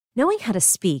Knowing how to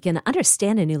speak and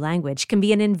understand a new language can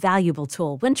be an invaluable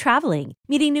tool when traveling,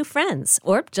 meeting new friends,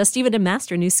 or just even to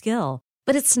master a new skill.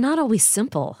 But it's not always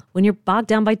simple when you're bogged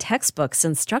down by textbooks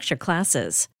and structured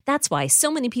classes. That's why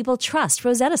so many people trust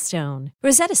Rosetta Stone.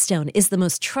 Rosetta Stone is the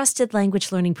most trusted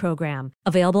language learning program,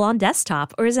 available on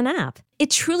desktop or as an app. It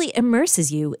truly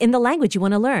immerses you in the language you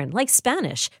want to learn, like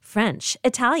Spanish, French,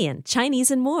 Italian,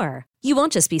 Chinese, and more. You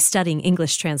won't just be studying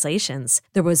English translations.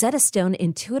 The Rosetta Stone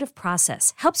intuitive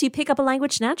process helps you pick up a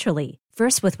language naturally,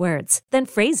 first with words, then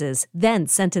phrases, then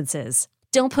sentences.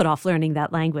 Don't put off learning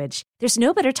that language. There's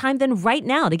no better time than right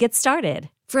now to get started.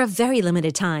 For a very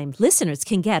limited time, listeners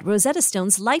can get Rosetta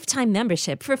Stone's lifetime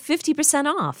membership for 50%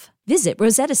 off. Visit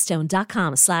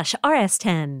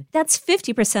rosettastone.com/rs10. That's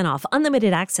 50% off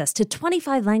unlimited access to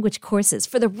 25 language courses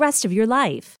for the rest of your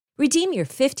life. Redeem your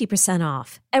 50%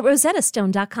 off at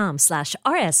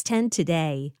rosettastone.com/rs10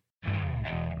 today.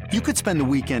 You could spend the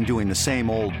weekend doing the same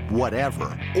old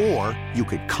whatever, or you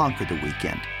could conquer the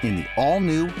weekend in the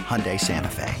all-new Hyundai Santa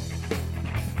Fe.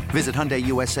 Visit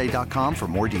HyundaiUSA.com for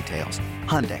more details.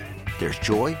 Hyundai, there's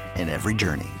joy in every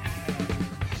journey.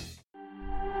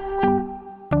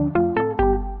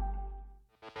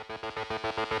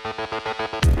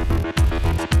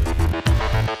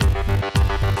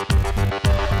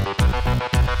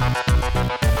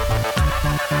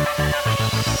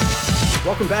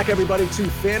 Welcome back, everybody, to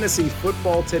Fantasy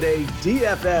Football Today,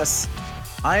 DFS.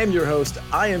 I am your host,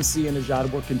 IMC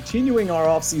Najad. We're continuing our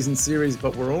offseason series,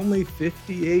 but we're only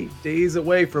 58 days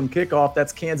away from kickoff.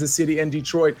 That's Kansas City and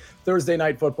Detroit, Thursday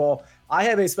Night Football. I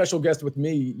have a special guest with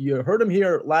me. You heard him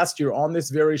here last year on this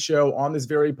very show, on this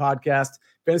very podcast,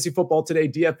 Fantasy Football Today,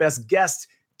 DFS guest,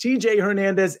 TJ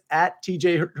Hernandez at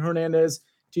TJ Hernandez.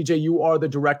 TJ, you are the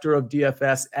director of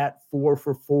DFS at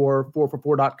 4for4.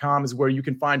 4for4.com is where you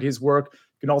can find his work.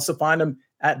 You can also find him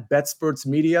at BetSperts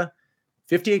Media.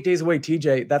 58 days away,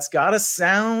 TJ. That's got to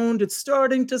sound, it's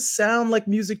starting to sound like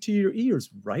music to your ears,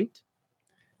 right?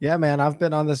 Yeah, man, I've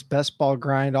been on this best ball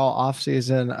grind all off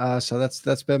season. So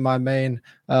that's been my main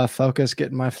focus,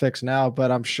 getting my fix now.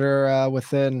 But I'm sure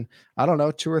within,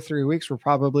 2 or 3 weeks, we're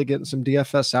probably getting some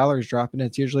DFS salaries dropping.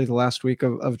 It's usually the last week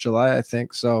of July, I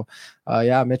think. So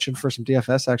I'm itching for some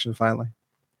DFS action finally.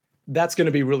 That's going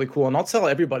to be really cool. And I'll tell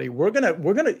everybody, we're going to,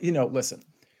 listen,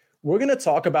 we're going to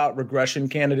talk about regression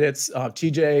candidates.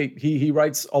 TJ, he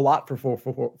writes a lot for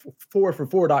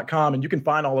 4for4.com, and you can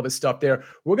find all of his stuff there.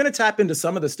 We're going to tap into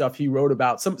some of the stuff he wrote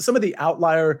about, some of the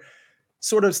outlier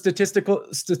sort of statistical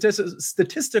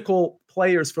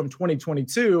players from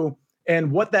 2022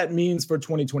 and what that means for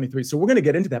 2023. So we're going to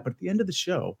get into that. But at the end of the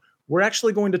show, we're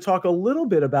actually going to talk a little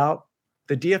bit about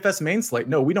the DFS main slate.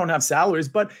 No, we don't have salaries,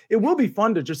 but it will be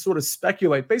fun to just sort of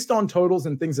speculate based on totals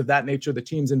and things of that nature, the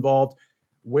teams involved,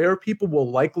 where people will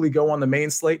likely go on the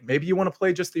main slate. Maybe you want to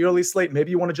play just the early slate.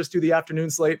 Maybe you want to just do the afternoon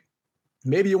slate.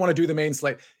 Maybe you want to do the main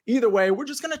slate. Either way, we're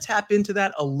just going to tap into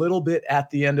that a little bit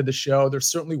at the end of the show. There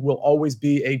certainly will always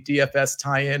be a DFS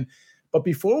tie-in. But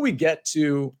before we get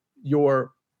to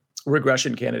your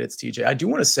regression candidates, TJ, I do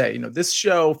want to say, this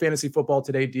show, Fantasy Football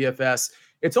Today, DFS,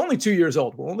 it's only 2 years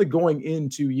old. We're only going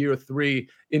into year 3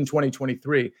 in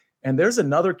 2023. And there's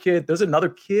another kid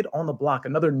on the block,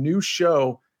 another new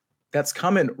show that's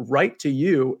coming right to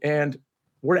you, and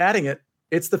we're adding it.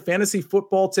 It's the Fantasy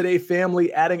Football Today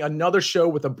family adding another show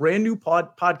with a brand new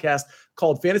podcast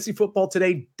called Fantasy Football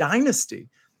Today Dynasty.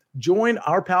 Join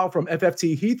our pal from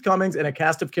FFT, Heath Cummings, and a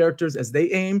cast of characters as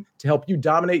they aim to help you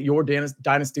dominate your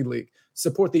Dynasty League.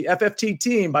 Support the FFT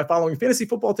team by following Fantasy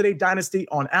Football Today Dynasty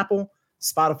on Apple,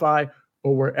 Spotify,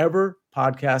 or wherever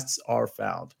podcasts are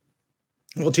found.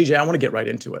 Well, TJ, I want to get right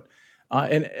into it.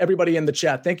 And everybody in the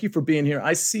chat, thank you for being here.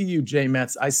 I see you, Jay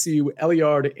Metz. I see you,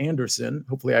 Eliard Anderson.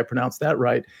 Hopefully I pronounced that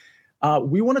right.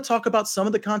 We want to talk about some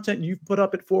of the content you've put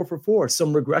up at 4for4,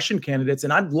 some regression candidates.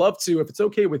 And I'd love to, if it's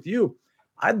okay with you,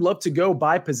 I'd love to go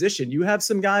by position. You have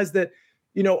some guys that,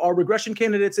 are regression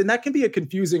candidates, and that can be a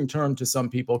confusing term to some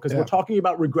people because we're talking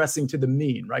about regressing to the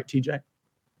mean, right, TJ?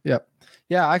 Yep.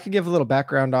 Yeah, I could give a little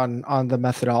background on the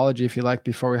methodology if you like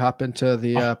before we hop into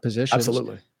the positions.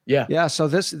 Absolutely. Yeah. Yeah. So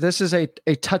this is a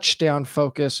touchdown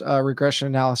focus regression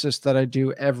analysis that I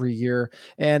do every year.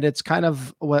 And it's kind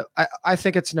of what I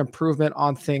think it's an improvement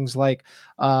on things like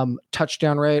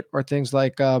touchdown rate or things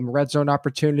like red zone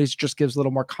opportunities. Just gives a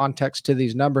little more context to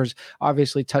these numbers.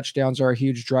 Obviously, touchdowns are a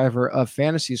huge driver of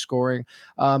fantasy scoring.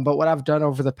 But what I've done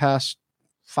over the past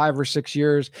 5 or 6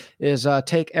 years is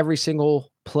take every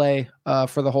single play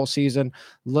for the whole season,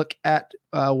 look at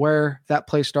where that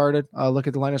play started, look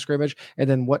at the line of scrimmage, and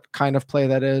then what kind of play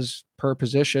that is per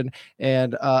position,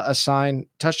 and assign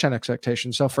touchdown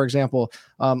expectations. So, for example,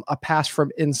 a pass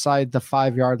from inside the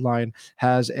 5-yard line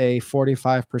has a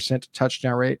 45%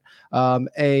 touchdown rate.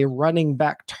 A running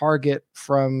back target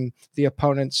from the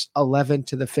opponent's 11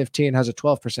 to the 15 has a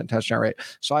 12% touchdown rate.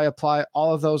 So I apply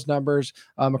all of those numbers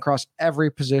across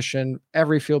every position,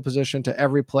 every field position to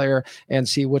every player, and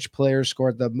see which players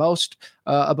scored the most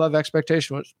above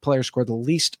expectation, which players scored the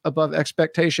least above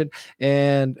expectation.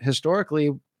 And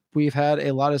historically, we've had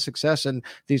a lot of success in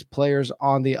these players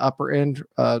on the upper end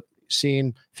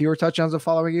seeing fewer touchdowns the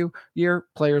following year,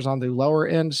 players on the lower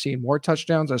end seeing more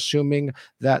touchdowns, assuming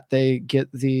that they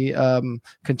get the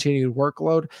continued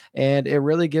workload. And it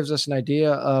really gives us an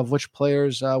idea of which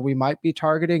players we might be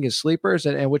targeting as sleepers,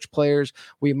 and which players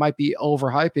we might be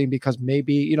overhyping, because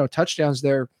maybe, touchdowns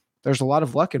there's a lot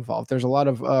of luck involved. There's a lot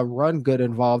of run good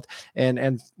involved.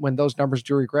 And when those numbers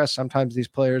do regress, sometimes these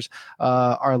players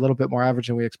are a little bit more average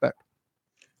than we expect.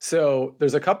 So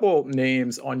there's a couple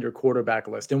names on your quarterback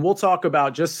list, and we'll talk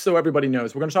about, just so everybody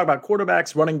knows, we're going to talk about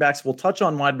quarterbacks, running backs. We'll touch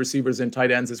on wide receivers and tight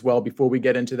ends as well before we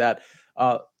get into that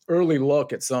early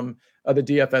look at some of the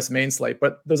DFS main slate.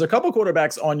 But there's a couple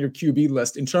quarterbacks on your QB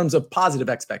list in terms of positive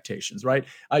expectations, right?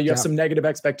 You have some negative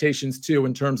expectations too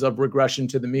in terms of regression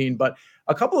to the mean, but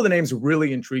a couple of the names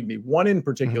really intrigue me, one in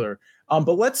particular.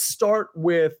 But let's start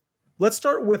with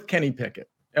Kenny Pickett.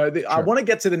 Sure. I want to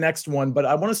get to the next one, but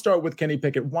I want to start with Kenny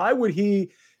Pickett. Why would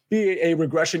he be a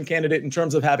regression candidate in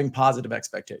terms of having positive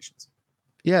expectations?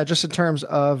 Yeah, just in terms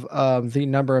of the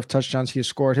number of touchdowns he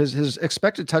scored, his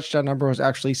expected touchdown number was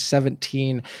actually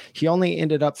 17. He only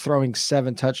ended up throwing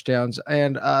 7 touchdowns,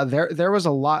 and there was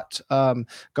a lot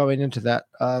going into that.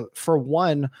 For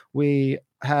one, we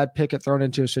had Pickett thrown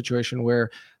into a situation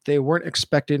where they weren't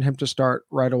expecting him to start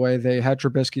right away. They had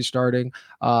Trubisky starting.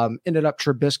 Ended up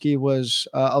Trubisky was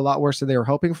a lot worse than they were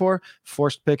hoping for,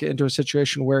 forced Pickett into a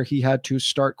situation where he had to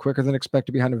start quicker than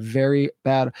expected behind a very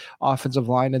bad offensive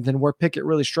line. And then where Pickett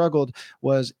really struggled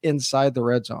was inside the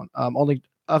red zone. Only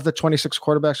of the 26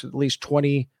 quarterbacks with at least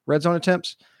 20 red zone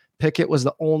attempts, Pickett was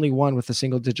the only one with a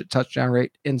single-digit touchdown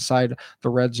rate inside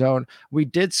the red zone. We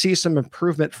did see some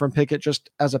improvement from Pickett just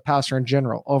as a passer in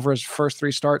general. Over his first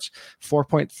 3 starts,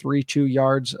 4.32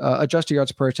 yards, adjusted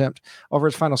yards per attempt. Over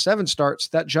his final 7 starts,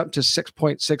 that jumped to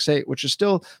 6.68, which is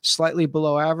still slightly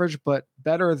below average, but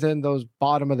better than those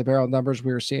bottom-of-the-barrel numbers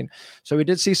we were seeing. So we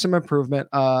did see some improvement.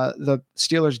 The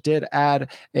Steelers did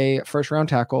add a first-round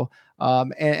tackle,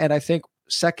 and I think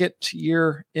second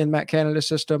year in Matt Canada's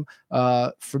system,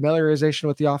 familiarization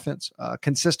with the offense,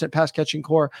 consistent pass catching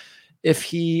core. If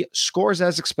he scores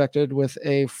as expected with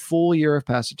a full year of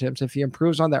pass attempts, if he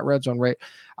improves on that red zone rate,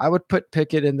 I would put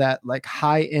Pickett in that like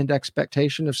high end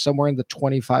expectation of somewhere in the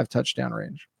 25 touchdown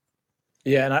range.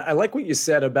 Yeah. And I like what you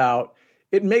said about,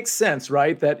 it makes sense,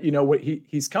 right? That, what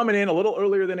he's coming in a little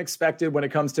earlier than expected when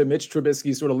it comes to Mitch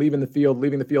Trubisky sort of leaving the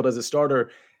field as a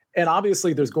starter. And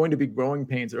obviously there's going to be growing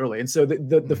pains early. And so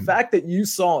the fact that you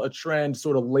saw a trend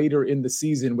sort of later in the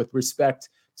season with respect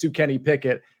to Kenny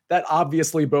Pickett, that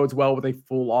obviously bodes well with a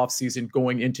full offseason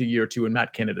going into year 2 in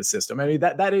Matt Canada's system. I mean,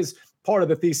 that is part of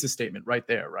the thesis statement right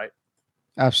there, right?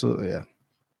 Absolutely, yeah.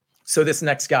 So this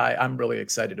next guy I'm really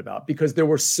excited about, because there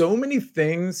were so many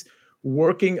things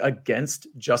working against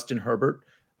Justin Herbert.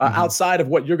 Outside of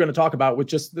what you're going to talk about,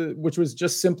 which was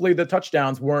just simply the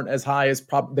touchdowns weren't as high as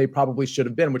they probably should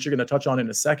have been, which you're going to touch on in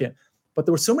a second. But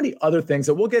there were so many other things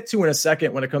that we'll get to in a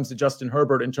second when it comes to Justin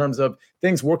Herbert in terms of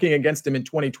things working against him in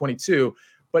 2022.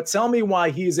 But tell me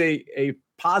why he's a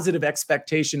positive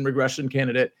expectation regression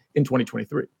candidate in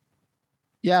 2023.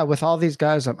 Yeah, with all these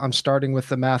guys, I'm starting with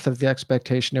the math of the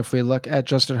expectation. If we look at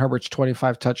Justin Herbert's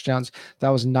 25 touchdowns, that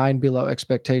was 9 below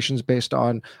expectations based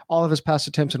on all of his pass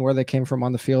attempts and where they came from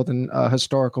on the field and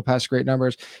historical pass grade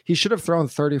numbers. He should have thrown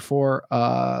 34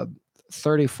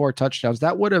 touchdowns.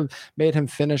 That would have made him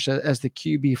finish as the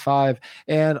QB5.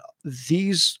 And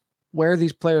where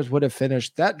these players would have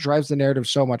finished, that drives the narrative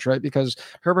so much, right? Because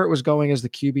Herbert was going as the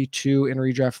QB2 in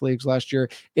redraft leagues last year,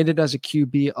 ended as a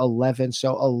QB11.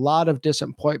 So a lot of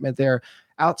disappointment there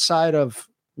outside of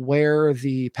where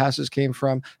the passes came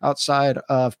from, outside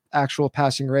of actual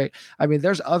passing rate. I mean,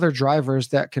 there's other drivers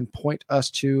that can point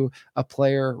us to a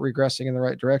player regressing in the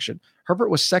right direction. Herbert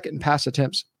was second in pass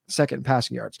attempts, second in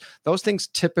passing yards. Those things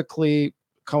typically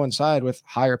coincide with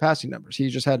higher passing numbers. He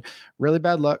just had really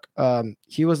bad luck.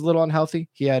 He was a little unhealthy.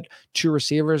 He had 2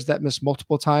 receivers that missed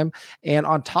multiple times. And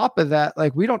on top of that,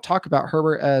 like, we don't talk about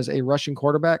Herbert as a rushing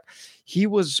quarterback. he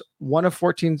was one of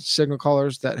 14 signal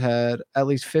callers that had at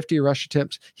least 50 rush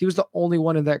attempts. He was the only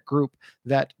one in that group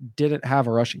that didn't have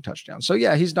a rushing touchdown. So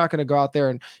yeah, he's not going to go out there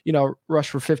and, rush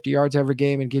for 50 yards every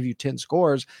game and give you 10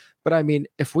 scores. But I mean,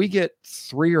 if we get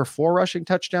 3 or 4 rushing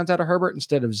touchdowns out of Herbert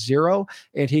instead of 0,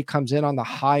 and he comes in on the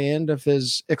high end of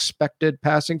his expected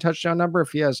passing touchdown number, if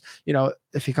he has,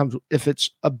 if it's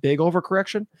a big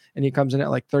overcorrection and he comes in at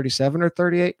like 37 or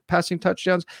 38 passing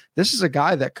touchdowns, this is a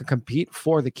guy that could compete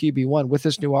for the QB1 with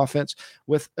this new offense,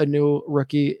 with a new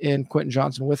rookie in Quentin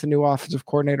Johnson, with a new offensive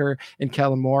coordinator in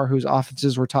Kellen Moore, whose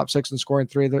offenses were top 6 in scoring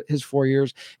 3 of his 4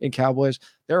 years in Cowboys.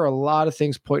 There are a lot of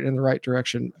things pointing in the right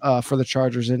direction for the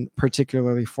Chargers, and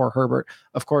particularly for Herbert.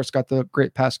 Of course, got the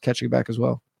great pass catching back as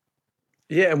well.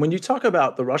 Yeah, and when you talk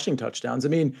about the rushing touchdowns, I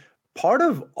mean, part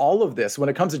of all of this, when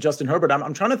it comes to Justin Herbert,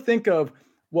 I'm trying to think of,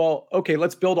 well, okay,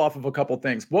 let's build off of a couple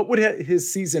things. What would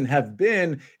his season have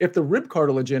been if the rib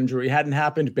cartilage injury hadn't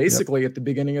happened basically at the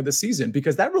beginning of the season?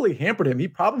 Because that really hampered him. He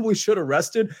probably should have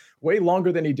rested way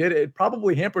longer than he did. It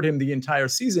probably hampered him the entire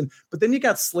season. But then you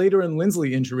got Slater and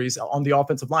Lindsley injuries on the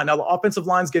offensive line. Now, the offensive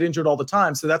lines get injured all the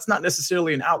time, so that's not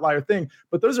necessarily an outlier thing.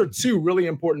 But those are 2 really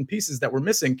important pieces that we're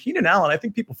missing. Keenan Allen, I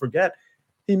think people forget,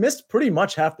 he missed pretty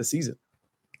much half the season.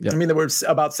 Yep. I mean, there were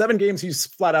about 7 games he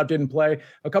flat out didn't play,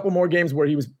 a couple more games where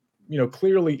he was,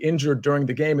 clearly injured during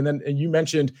the game. And you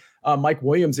mentioned Mike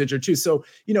Williams injured too. So,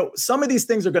 some of these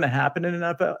things are going to happen in an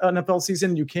NFL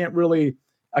season. You can't really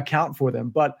account for them.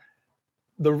 But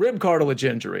the rib cartilage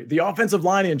injury, the offensive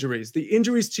line injuries, the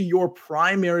injuries to your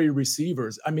primary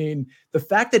receivers. I mean, the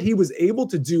fact that he was able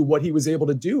to do what he was able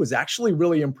to do is actually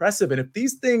really impressive. And if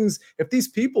these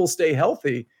people stay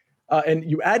healthy, and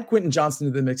you add Quentin Johnson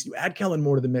to the mix, you add Kellen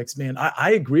Moore to the mix, man,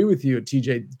 I agree with you,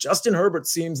 TJ. Justin Herbert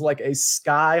seems like a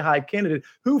sky-high candidate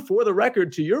who, for the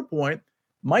record, to your point,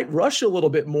 might rush a little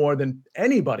bit more than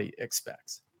anybody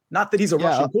expects. Not that he's a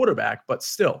rushing quarterback, but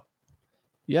still.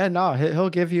 Yeah, no, he'll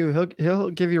give you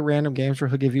random games where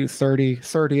he'll give you 30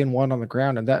 and 1 on the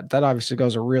ground, and that obviously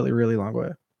goes a really, really long way.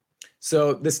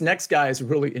 So this next guy is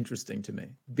really interesting to me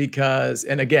because,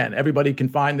 and again, everybody can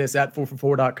find this at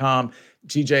 4for4.com.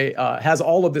 TJ has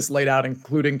all of this laid out,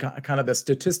 including kind of the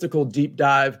statistical deep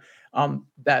dive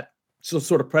that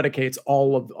sort of predicates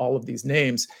all of these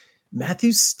names.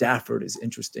 Matthew Stafford is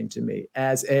interesting to me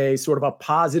as a sort of a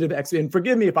positive, and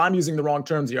forgive me if I'm using the wrong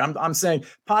terms here. I'm saying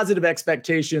positive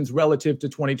expectations relative to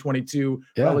 2022,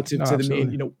 relative to the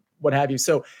mean, what have you.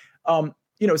 So,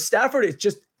 Stafford is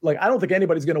just, like, I don't think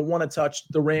anybody's going to want to touch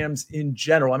the Rams in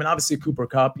general. I mean, obviously Cooper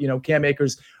Kupp, Cam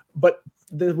Akers, but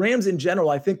the Rams in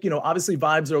general, I think, obviously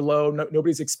vibes are low.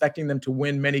 Nobody's expecting them to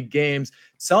win many games.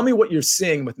 Tell me what you're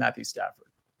seeing with Matthew Stafford.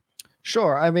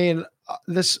 Sure. I mean,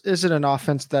 this isn't an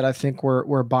offense that I think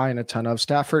we're buying a ton of.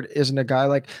 Stafford isn't a guy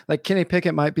like Kenny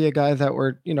Pickett might be a guy that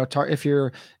we're, if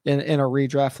you're in a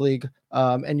redraft league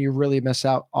and you really miss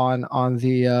out on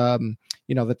the,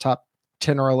 the top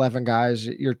 10 or 11 guys,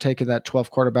 you're taking that 12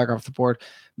 quarterback off the board.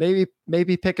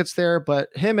 Maybe Pickett's there, but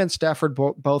him and Stafford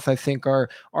both I think are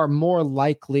more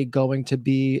likely going to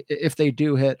be, if they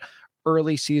do hit,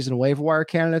 early season waiver wire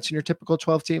candidates in your typical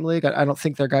 12-team league. I don't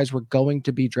think they're guys we're going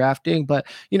to be drafting, but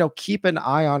keep an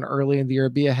eye on early in the year,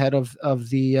 be ahead of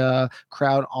the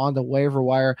crowd on the waiver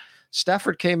wire.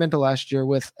 Stafford came into last year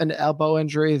with an elbow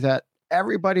injury that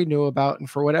everybody knew about, and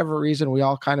for whatever reason, we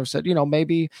all kind of said,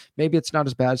 maybe it's not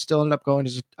as bad. Still ended up going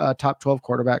as a top 12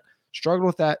 quarterback. Struggled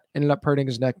with that, ended up hurting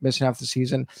his neck, missing half the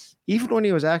season. Even when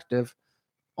he was active,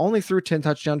 only threw 10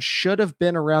 touchdowns, should have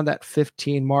been around that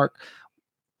 15 mark.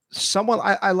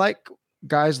 I like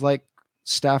guys like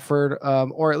Stafford,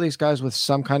 or at least guys with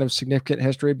some kind of significant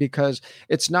history, because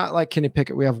it's not like Kenny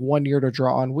Pickett. We have 1 year to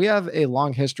draw on. We have a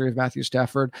long history of Matthew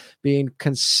Stafford being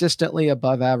consistently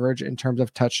above average in terms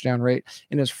of touchdown rate.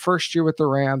 In his first year with the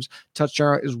Rams,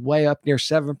 touchdown rate is way up near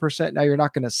 7%. Now you're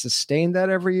not going to sustain that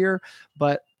every year,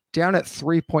 but down at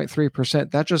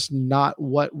 3.3%, that's just not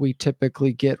what we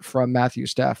typically get from Matthew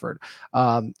Stafford.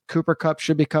 Cooper Kupp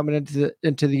should be coming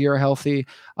into the year healthy.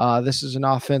 This is an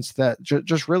offense that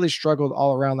just really struggled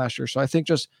all around last year. So I think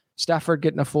just Stafford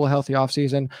getting a full healthy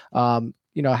offseason,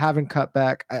 having cut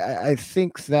back, I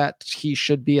think that he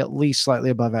should be at least slightly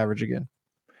above average again.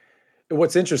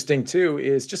 What's interesting too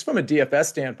is just from a DFS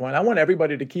standpoint, I want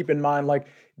everybody to keep in mind, like,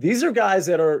 these are guys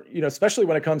that are, especially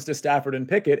when it comes to Stafford and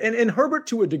Pickett and Herbert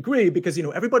to a degree, because,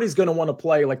 everybody's going to want to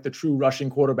play like the true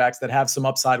rushing quarterbacks that have some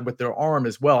upside with their arm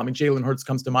as well. I mean, Jalen Hurts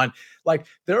comes to mind. Like,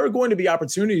 there are going to be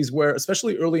opportunities where,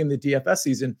 especially early in the DFS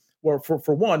season, where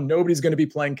for one, nobody's going to be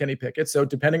playing Kenny Pickett. So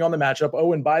depending on the matchup.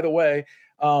 Oh, and by the way,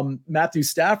 Matthew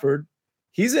Stafford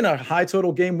He's in a high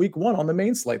total game week 1 on the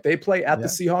main slate. They play at the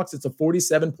Seahawks. It's a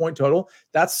 47-point total.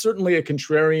 That's certainly a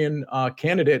contrarian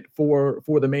candidate for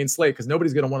the main slate because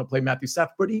nobody's going to want to play Matthew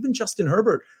Stafford. But even Justin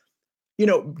Herbert,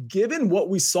 given what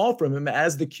we saw from him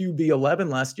as the QB 11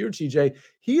 last year, TJ,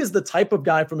 he is the type of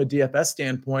guy from a DFS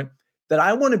standpoint that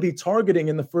I want to be targeting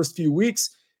in the first few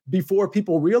weeks before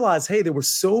people realize, hey, there were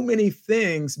so many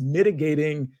things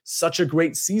mitigating such a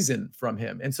great season from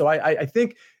him. And so I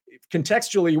think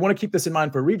contextually, you want to keep this in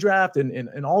mind for redraft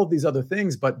and all of these other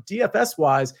things. But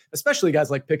DFS-wise, especially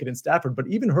guys like Pickett and Stafford, but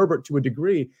even Herbert to a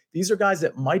degree, these are guys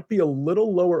that might be a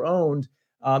little lower owned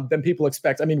than people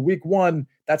expect. I mean, week 1,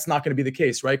 that's not going to be the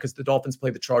case, right? Because the Dolphins play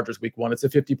the Chargers week 1. It's a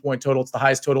 50-point total. It's the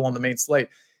highest total on the main slate.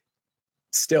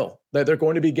 Still, there are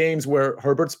going to be games where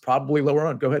Herbert's probably lower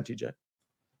owned. Go ahead, TJ.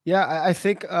 Yeah, I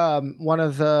think one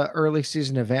of the early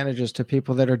season advantages to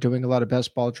people that are doing a lot of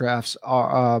best ball drafts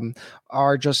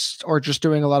are just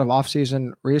doing a lot of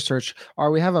off-season research.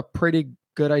 We have a pretty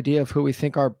good idea of who we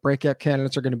think our breakout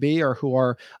candidates are going to be or who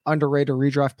our underrated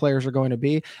redraft players are going to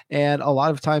be. And a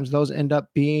lot of times those end up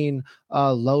being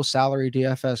low salary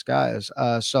DFS guys.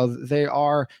 So they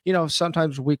are,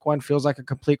 sometimes week 1 feels like a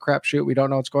complete crapshoot. We don't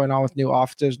know what's going on with new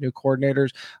offenses, new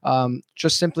coordinators.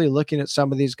 Just simply looking at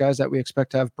some of these guys that we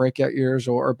expect to have breakout years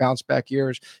or bounce back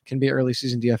years can be early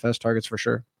season DFS targets for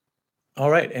sure.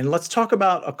 All right. And let's talk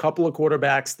about a couple of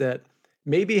quarterbacks that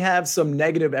maybe have some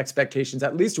negative expectations,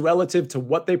 at least relative to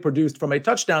what they produced from a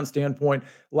touchdown standpoint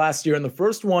last year. And the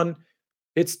first one,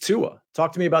 it's Tua.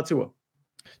 Talk to me about Tua.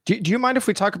 Do you mind if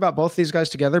we talk about both these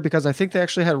guys together? Because I think they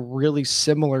actually had really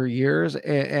similar years,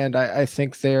 and I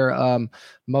think their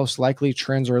most likely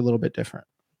trends are a little bit different.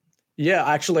 Yeah,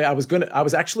 actually, I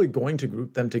was actually going to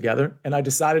group them together, and I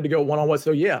decided to go one-on-one.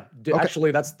 So yeah, okay. Actually,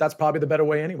 that's probably the better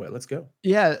way anyway. Let's go.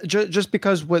 Yeah, just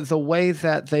because with the way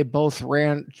that they both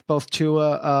ran, both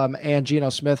Tua and Geno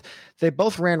Smith, they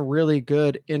both ran really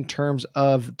good in terms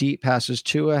of deep passes.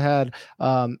 Tua had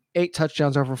 8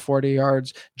 touchdowns over 40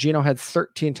 yards. Geno had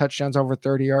 13 touchdowns over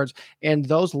 30 yards. And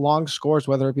those long scores,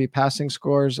 whether it be passing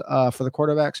scores for the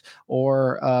quarterbacks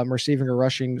or receiving or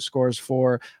rushing scores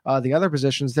for the other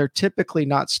positions, they're typically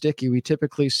not sticky. We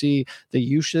typically see the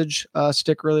usage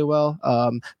stick really well,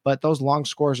 but those long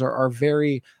scores are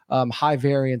very high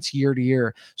variance year to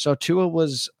year. So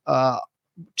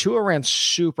Tua ran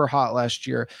super hot last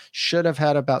year, should have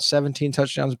had about 17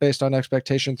 touchdowns based on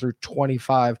expectation through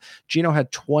 25. Geno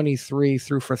had 23,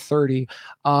 threw for 30.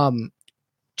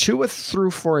 Tua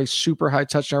threw for a super high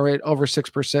touchdown rate, over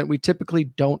 6%. We typically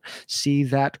don't see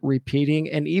that repeating.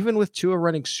 And even with Tua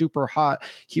running super hot,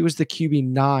 he was the QB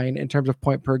 9 in terms of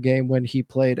point per game when he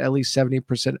played at least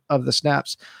 70% of the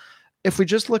snaps. If we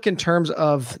just look in terms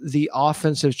of the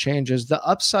offensive changes, the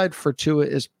upside for Tua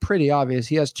is pretty obvious.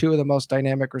 He has 2 of the most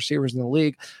dynamic receivers in the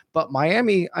league. But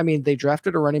Miami, they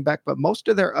drafted a running back, but most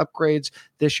of their upgrades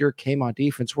this year came on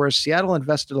defense, whereas Seattle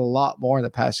invested a lot more in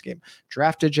the pass game.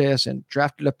 Drafted JSN,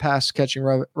 drafted a pass-catching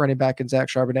running back in Zach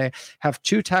Charbonnet, have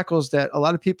 2 tackles that a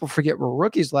lot of people forget were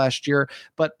rookies last year,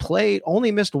 but only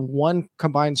missed 1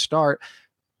 combined start.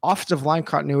 Offensive line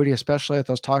continuity, especially at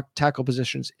those tackle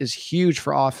positions, is huge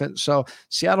for offense. So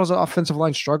Seattle's offensive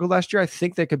line struggled last year. I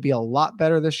think they could be a lot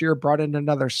better this year. Brought in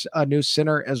a new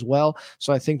center as well.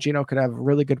 So I think Geno could have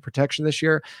really good protection this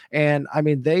year. And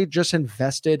they just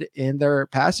invested in their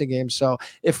passing game. So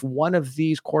if one of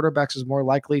these quarterbacks is more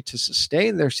likely to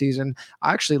sustain their season,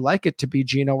 I actually like it to be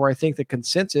Geno, where I think the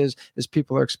consensus is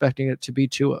people are expecting it to be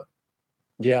Tua.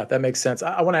 Yeah, that makes sense.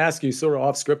 I want to ask you sort of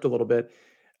off script a little bit.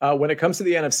 When it comes to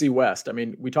the NFC West,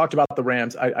 we talked about the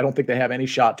Rams. I don't think they have any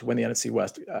shot to win the NFC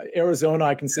West. Arizona,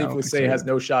 I can safely say, has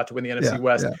no shot to win the NFC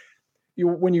West. Yeah.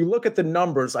 When you look at the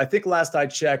numbers, I think last I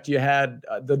checked, you had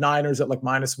the Niners at like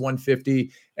minus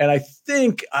 150. And I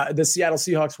think the Seattle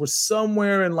Seahawks were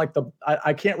somewhere in like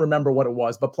I can't remember what it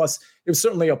was, but plus, it was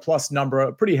certainly a plus number,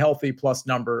 a pretty healthy plus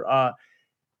number.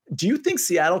 Do you think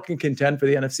Seattle can contend for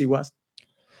the NFC West?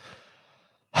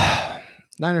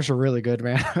 Niners are really good,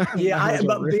 man. Yeah,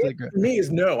 but really good. For me is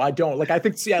no, I don't. Like, I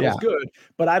think Seattle's good,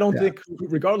 but I don't think,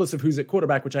 regardless of who's at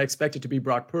quarterback, which I expect it to be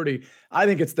Brock Purdy, I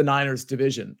think it's the Niners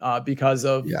division because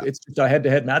of it's just a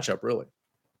head-to-head matchup, really.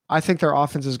 I think their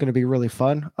offense is going to be really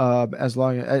fun. As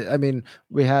long as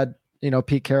we had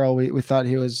Pete Carroll, we thought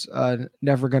he was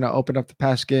never going to open up the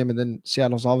pass game, and then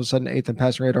Seattle's all of a sudden 8th in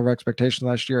passing rate over expectation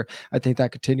last year. I think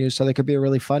that continues, so they could be a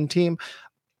really fun team.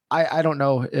 I don't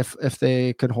know if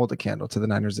they could hold a candle to the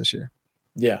Niners this year.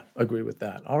 Yeah, agree with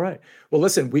that. All right. Well,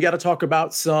 listen, we got to talk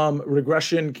about some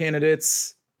regression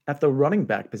candidates at the running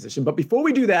back position. But before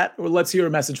we do that, let's hear a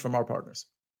message from our partners.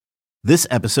 This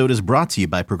episode is brought to you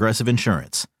by Progressive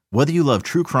Insurance. Whether you love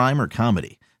true crime or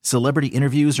comedy, Celebrity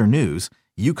interviews or news,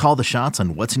 you call the shots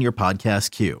on what's in your podcast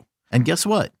queue. And guess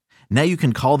what? Now you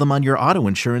can call them on your auto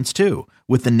insurance too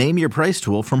with the Name Your Price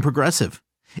tool from Progressive.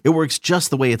 It works just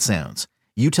the way it sounds.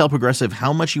 You tell Progressive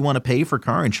how much you want to pay for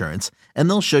car insurance, and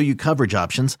they'll show you coverage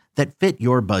options that fit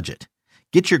your budget.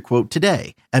 Get your quote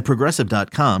today at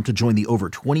Progressive.com to join the over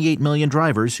 28 million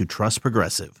drivers who trust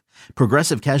Progressive.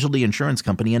 Progressive Casualty Insurance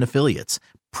Company and Affiliates.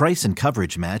 Price and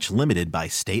coverage match limited by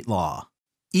state law.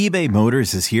 eBay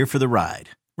Motors is here for the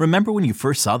ride. Remember when you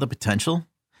first saw the potential?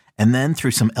 And then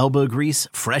through some elbow grease,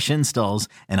 fresh installs,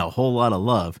 and a whole lot of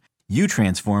love, you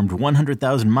transformed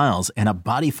 100,000 miles and a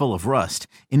body full of rust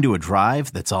into a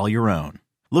drive that's all your own.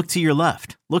 Look to your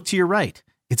left. Look to your right.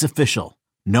 It's official.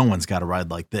 No one's got a ride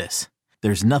like this.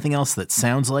 There's nothing else that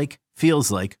sounds like,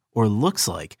 feels like, or looks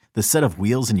like the set of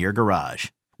wheels in your garage.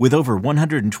 With over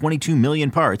 122 million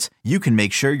parts, you can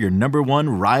make sure your number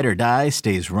one ride or die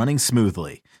stays running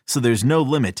smoothly. So there's no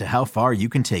limit to how far you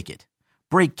can take it.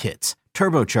 Brake kits,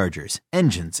 turbochargers,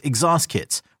 engines, exhaust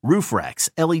kits, roof racks,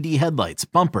 LED headlights,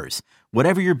 bumpers,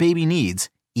 whatever your baby needs,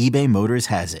 eBay Motors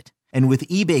has it. And with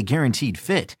eBay Guaranteed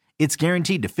Fit, it's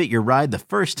guaranteed to fit your ride the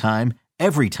first time,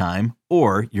 every time,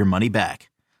 or your money back.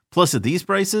 Plus, at these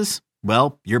prices,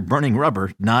 well, you're burning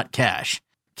rubber, not cash.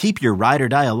 Keep your ride or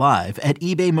die alive at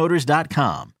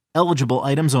ebaymotors.com. Eligible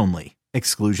items only.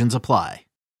 Exclusions apply.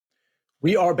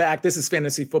 We are back. This is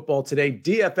Fantasy Football Today,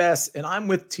 DFS, and I'm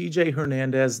with TJ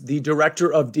Hernandez, the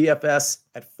director of DFS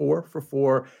at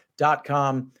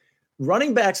 4for4.com.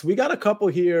 Running backs, we got a couple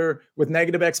here with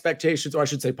negative expectations, or I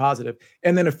should say positive,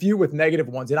 and then a few with negative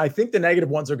ones. And I think the negative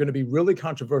ones are going to be really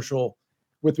controversial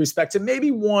with respect to maybe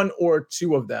one or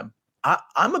two of them.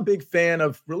 I'm a big fan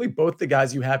of really both the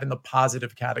guys you have in the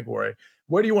positive category.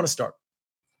 Where do you want to start?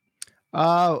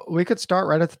 We could start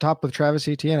right at the top with Travis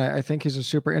Etienne. I think he's a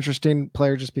super interesting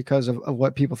player just because of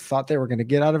what people thought they were going to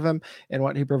get out of him and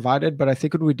what he provided. But I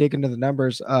think when we dig into the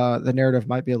numbers, the narrative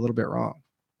might be a little bit wrong.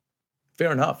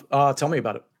 Fair enough. Tell me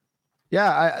about it.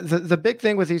 Yeah, the big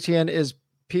thing with Etienne is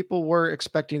people were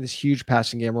expecting this huge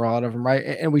passing game roll out of him, right?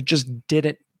 And we just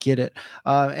didn't get it.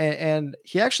 And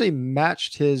he actually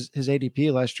matched his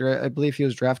ADP last year. I believe he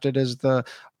was drafted as the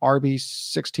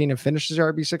RB16 and finishes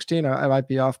RB16. I might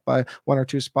be off by one or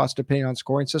two spots depending on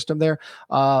scoring system there.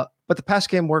 But the pass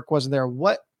game work wasn't there.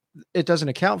 What it doesn't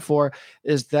account for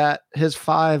is that his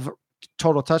 5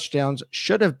 total touchdowns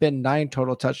should have been 9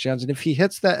 total touchdowns. And if he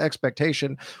hits that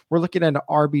expectation, we're looking at an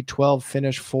RB12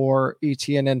 finish for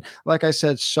Etienne. And like I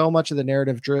said, so much of the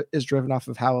narrative is driven off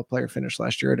of how a player finished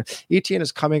last year. And Etienne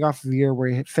is coming off of a year where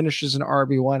he finishes an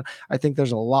RB1. I think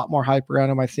there's a lot more hype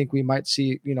around him. I think we might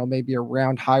see, maybe a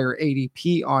round higher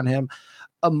ADP on him.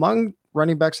 Among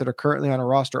running backs that are currently on a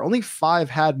roster, only 5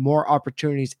 had more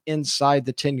opportunities inside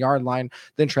the 10-yard line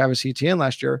than Travis Etienne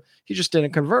last year. He just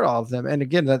didn't convert all of them. And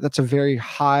again, that's a very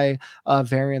high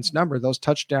variance number. Those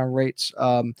touchdown rates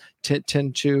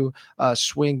tend to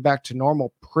swing back to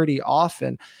normal pretty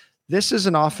often. This is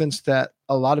an offense that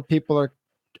a lot of people are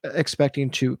expecting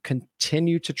to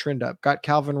continue to trend up. Got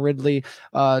Calvin Ridley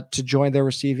to join their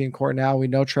receiving core now. We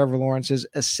know Trevor Lawrence is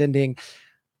ascending.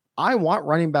 I want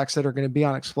running backs that are going to be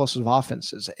on explosive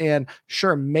offenses. And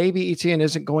sure, maybe Etienne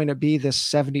isn't going to be this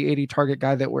 70, 80 target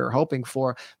guy that we're hoping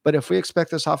for. But if we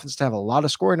expect this offense to have a lot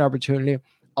of scoring opportunity,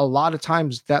 a lot of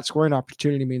times that scoring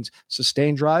opportunity means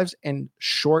sustained drives and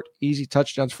short, easy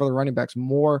touchdowns for the running backs,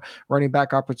 more running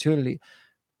back opportunity.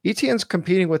 Etienne's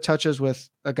competing with touches with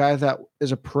a guy that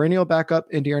is a perennial backup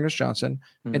in Dearness Johnson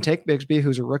and Tank Bigsby,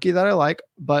 who's a rookie that I like,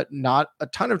 but not a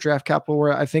ton of draft capital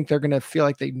where I think they're going to feel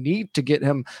like they need to get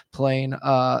him playing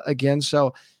again.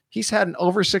 So he's had an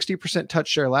over 60% touch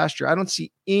share last year. I don't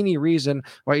see any reason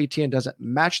why Etienne doesn't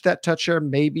match that touch share,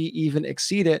 maybe even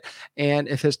exceed it. And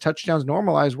if his touchdowns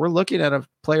normalize, we're looking at a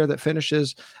player that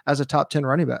finishes as a top 10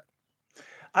 running back.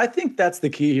 I think that's the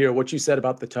key here, what you said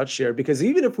about the touch share, because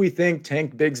even if we think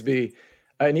Tank Bigsby,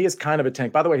 and he is kind of a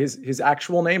tank. By the way, his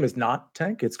actual name is not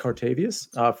Tank, it's Cartavius,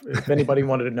 if anybody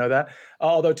wanted to know that.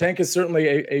 Although Tank is certainly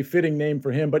a fitting name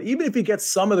for him. But even if he gets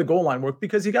some of the goal line work,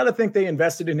 because you got to think they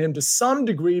invested in him to some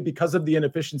degree because of the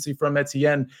inefficiency from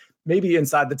Etienne, maybe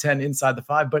inside the 10, inside the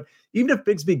 5. But even if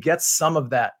Bigsby gets some of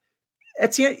that,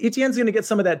 Etienne's going to get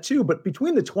some of that too. But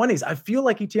between the 20s, I feel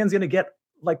like Etienne's going to get,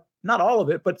 like, not all of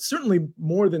it, but certainly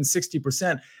more than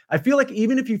 60%. I feel like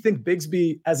even if you think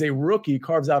Bigsby as a rookie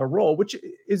carves out a role, which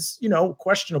is,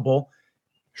 questionable,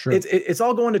 sure, it's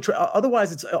all going to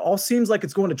otherwise it all seems like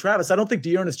it's going to Travis. I don't think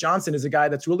Dearness Johnson is a guy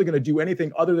that's really going to do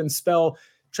anything other than spell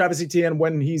Travis Etienne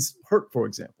when he's hurt, for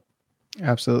example.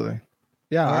 Absolutely.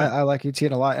 Yeah, Right. I like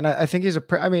Etienne a lot, and I think he's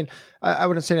I mean, I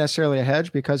wouldn't say necessarily a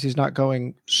hedge because he's not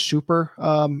going super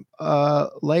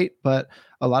late, but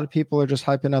a lot of people are just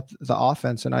hyping up the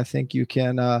offense, and I think you could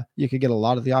get a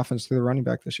lot of the offense through the running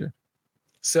back this year.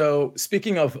 So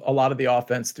speaking of a lot of the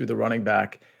offense through the running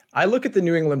back, I look at the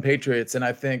New England Patriots and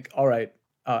I think, all right,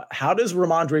 how does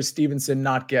Ramondre Stevenson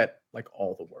not get like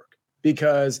all the work?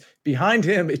 Because behind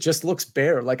him, it just looks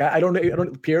bare. Like I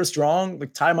don't Pierre Strong,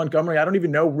 like Ty Montgomery. I don't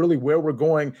even know really where we're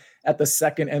going at the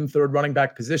second and third running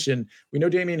back position. We know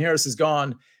Damian Harris is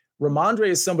gone. Ramondre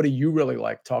is somebody you really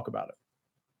like. Talk about it.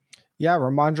 Yeah,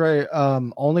 Ramondre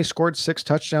only scored 6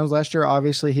 touchdowns last year.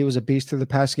 Obviously, he was a beast through the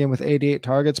pass game with 88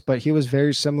 targets, but he was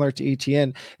very similar to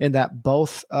Etienne in that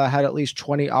both had at least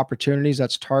 20 opportunities.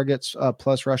 That's targets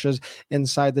plus rushes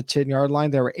inside the 10-yard line.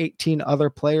 There were 18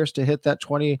 other players to hit that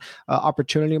 20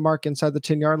 opportunity mark inside the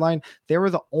 10-yard line. They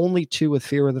were the only 2 with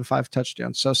fewer than 5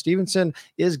 touchdowns. So Stevenson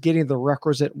is getting the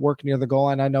requisite work near the goal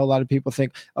line. I know a lot of people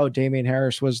think, oh, Damian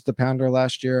Harris was the pounder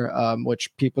last year, which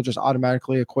people just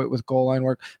automatically equate with goal line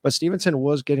work. But Stevenson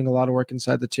was getting a lot of work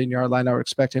inside the 10-yard line. I would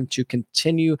expect him to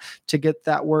continue to get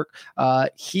that work.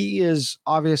 He is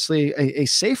obviously a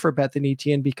safer bet than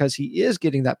Etienne because he is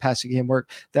getting that passing game work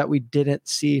that we didn't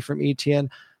see from Etienne.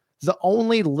 The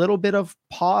only little bit of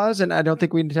pause, and I don't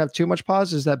think we need to have too much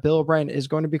pause, is that Bill O'Brien is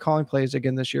going to be calling plays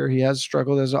again this year. He has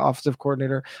struggled as an offensive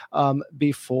coordinator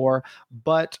before.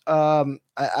 But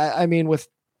I mean, with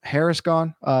Harris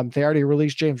gone, they already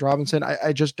released James Robinson.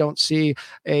 I just don't see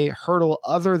a hurdle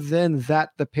other than that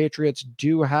the Patriots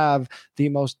do have the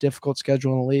most difficult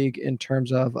schedule in the league in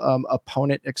terms of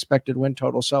opponent expected win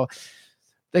total. So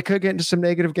they could get into some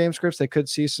negative game scripts. They could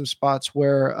see some spots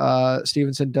where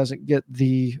Stevenson doesn't get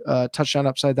the touchdown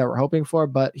upside that we're hoping for,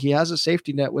 but he has a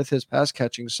safety net with his pass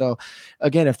catching. So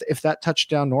again, if that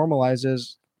touchdown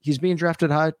normalizes, he's being drafted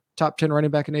high, top 10 running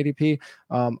back in ADP.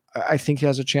 I think he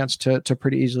has a chance to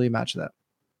pretty easily match that.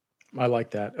 I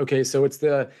like that. Okay, so it's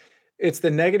the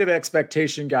negative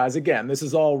expectation guys. Again, this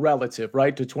is all relative,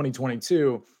 right, to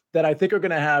 2022 that I think are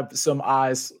going to have some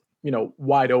eyes,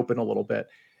 wide open a little bit.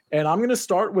 And I'm going to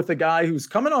start with a guy who's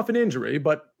coming off an injury,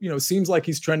 but seems like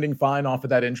he's trending fine off of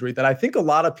that injury that I think a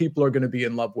lot of people are going to be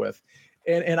in love with.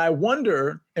 And I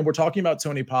wonder, and we're talking about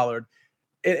Tony Pollard,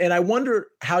 and I wonder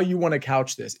how you want to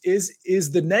couch this.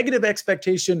 Is the negative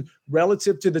expectation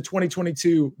relative to the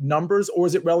 2022 numbers, or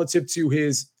is it relative to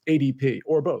his ADP,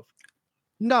 or both?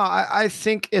 No, I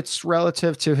think it's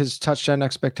relative to his touchdown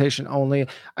expectation only.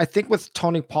 I think with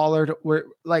Tony Pollard, where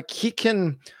like he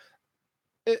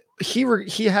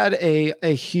had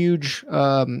a huge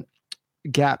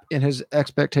gap in his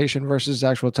expectation versus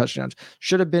actual touchdowns.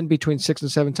 Should have been between 6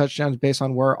 and 7 touchdowns based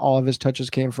on where all of his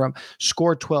touches came from.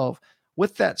 Scored 12.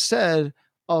 With that said,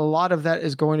 a lot of that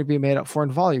is going to be made up for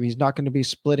in volume. He's not going to be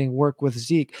splitting work with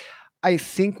Zeke. I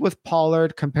think with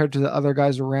Pollard compared to the other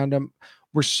guys around him,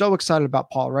 we're so excited about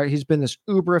Paul, right? He's been this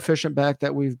uber efficient back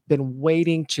that we've been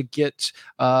waiting to get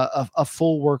a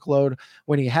full workload.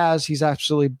 When he has, he's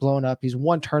absolutely blown up. He's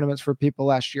won tournaments for people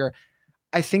last year.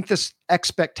 I think this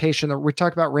expectation that we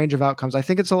talk about range of outcomes, I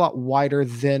think it's a lot wider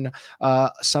than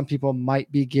some people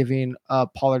might be giving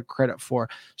Pollard credit for.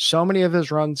 So many of his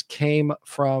runs came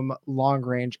from long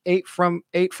range, eight from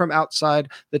outside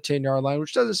the 10-yard line,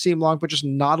 which doesn't seem long, but just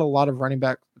not a lot of running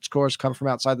back scores come from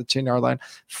outside the 10-yard line.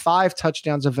 5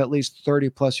 touchdowns of at least 30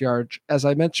 plus yards. As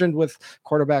I mentioned with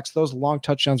quarterbacks, those long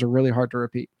touchdowns are really hard to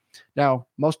repeat. Now,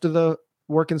 most of the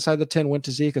work inside the 10 went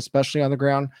to Zeke, especially on the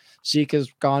ground. Zeke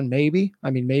is gone. Maybe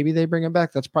they bring him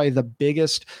back. That's probably the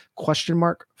biggest question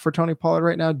mark for Tony Pollard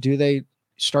right now. Do they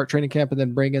start training camp and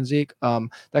then bring in Zeke? That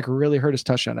could really hurt his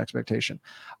touchdown expectation.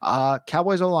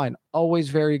 Cowboys O-line, always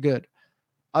very good.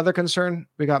 Other concern,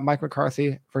 we got Mike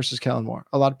McCarthy versus Kellen Moore.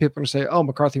 A lot of people are going to say, oh,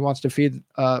 McCarthy wants to feed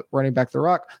running back the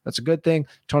rock. That's a good thing.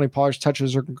 Tony Pollard's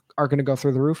touches are going to go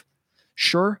through the roof.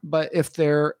 Sure, but if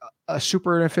they're a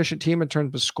super inefficient team in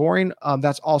terms of scoring,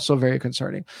 that's also very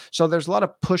concerning. So there's a lot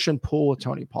of push and pull with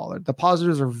Tony Pollard. The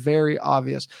positives are very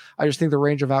obvious. I just think the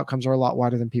range of outcomes are a lot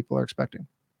wider than people are expecting.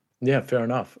 Yeah, fair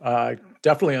enough. I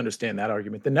definitely understand that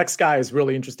argument. The next guy is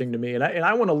really interesting to me, and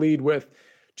I want to lead with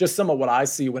just some of what I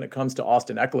see when it comes to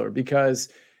Austin Ekeler, because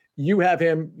you have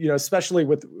him, especially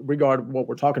with regard to what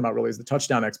we're talking about really is the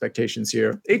touchdown expectations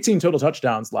here. 18 total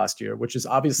touchdowns last year, which is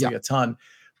obviously a ton.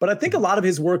 But I think a lot of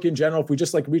his work in general, if we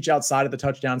just reach outside of the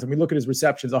touchdowns and we look at his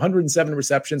receptions, 107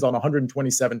 receptions on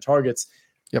 127 targets.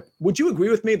 Yep. Would you agree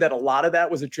with me that a lot of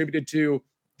that was attributed to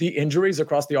the injuries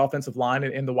across the offensive line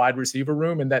and in the wide receiver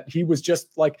room, and that he was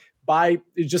just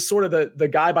sort of the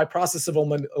guy by process of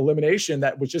elimination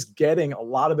that was just getting a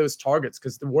lot of those targets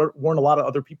because there weren't a lot of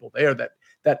other people there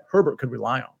that Herbert could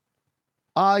rely on?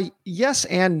 Yes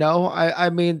and no. I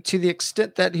mean, to the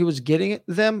extent that he was getting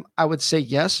them, I would say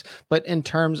yes. But in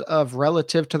terms of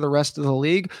relative to the rest of the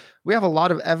league, we have a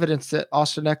lot of evidence that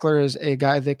Austin Eckler is a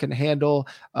guy that can handle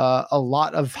a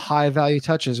lot of high value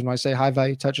touches. And when I say high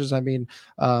value touches, I mean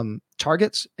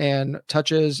targets and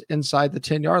touches inside the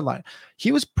 10-yard line.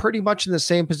 He was pretty much in the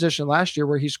same position last year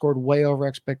where he scored way over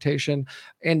expectation.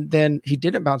 And then he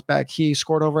didn't bounce back. He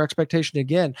scored over expectation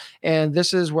again. And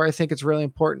this is where I think it's really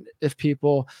important if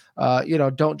people,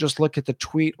 don't just look at the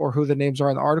tweet or who the names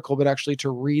are in the article, but actually to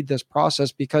read this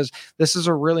process, because this is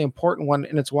a really important one.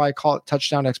 And it's why I call it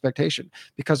touchdown expectation,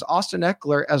 because Austin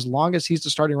Eckler, as long as he's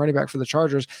the starting running back for the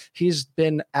Chargers, he's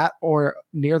been at or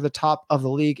near the top of the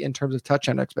league in terms of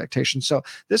touchdown expectation. So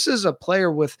this is a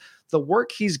player with the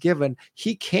work he's given,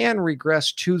 he can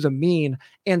regress to the mean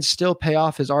and still pay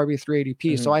off his RB3 ADP.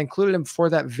 Mm-hmm. So I included him for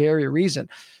that very reason.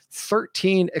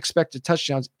 13 expected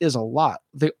touchdowns is a lot.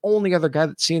 The only other guy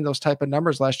that's seen those type of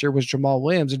numbers last year was Jamal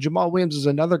Williams. And Jamal Williams is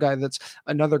another guy that's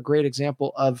another great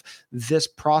example of this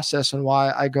process and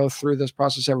why I go through this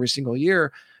process every single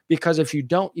year. Because if you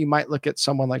don't, you might look at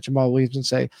someone like Jamal Williams and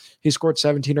say, he scored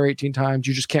 17 or 18 times.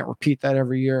 You just can't repeat that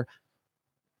every year.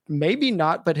 Maybe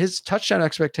not, but his touchdown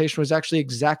expectation was actually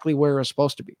exactly where it was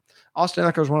supposed to be. Austin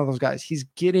Eckler is one of those guys. He's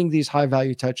getting these high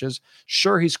value touches.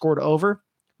 Sure, he scored over,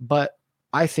 but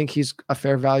I think he's a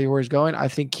fair value where he's going. I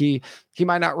think he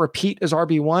might not repeat as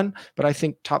RB1, but I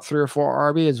think top 3 or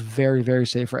 4 RB is very, very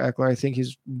safe for Eckler. I think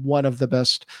he's one of the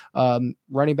best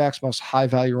running backs, most high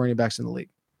value running backs in the league.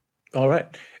 All right.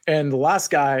 And the last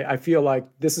guy, I feel like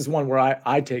this is one where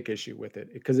I take issue with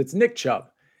it because it's Nick Chubb.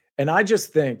 And I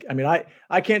just think,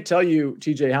 I can't tell you,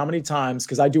 TJ, how many times,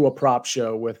 because I do a prop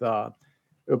show with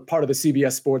part of the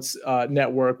CBS Sports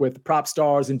Network with Prop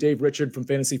Stars and Dave Richard from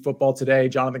Fantasy Football Today,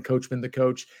 Jonathan Coachman, the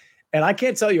coach. And I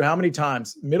can't tell you how many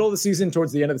times, middle of the season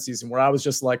towards the end of the season, where I was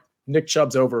just like, Nick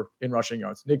Chubb's over in rushing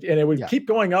yards. And it would keep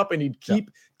going up and he'd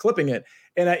keep clipping it.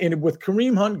 And with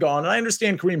Kareem Hunt gone, and I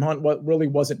understand Kareem Hunt really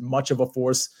wasn't much of a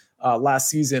force last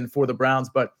season for the Browns,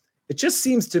 but it just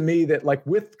seems to me that like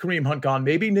with Kareem Hunt gone,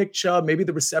 maybe Nick Chubb, maybe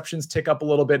the receptions tick up a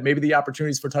little bit, maybe the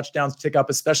opportunities for touchdowns tick up,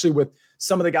 especially with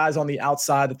some of the guys on the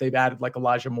outside that they've added, like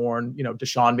Elijah Moore and,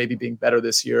 Deshaun maybe being better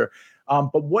this year.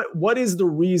 But what is the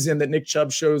reason that Nick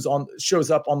Chubb shows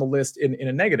up on the list in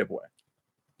a negative way?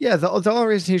 Yeah, the only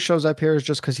reason he shows up here is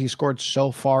just because he scored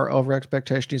so far over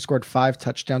expectation. He scored 5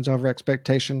 touchdowns over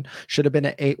expectation. Should have been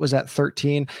at 8, was at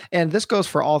 13. And this goes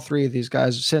for all 3 of these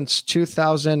guys. Since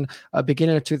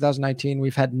beginning of 2019,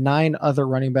 we've had 9 other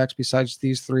running backs besides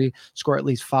these 3 score at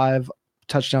least 5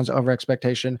 touchdowns over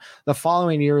expectation. The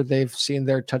following year, they've seen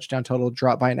their touchdown total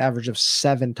drop by an average of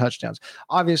 7 touchdowns.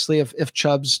 Obviously, if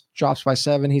Chubbs drops by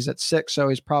 7, he's at 6. So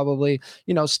he's probably,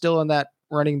 still in that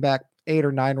running back 8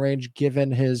 or 9 range,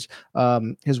 given his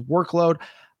workload.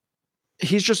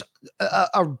 He's just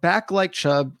a back like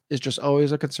Chubb is just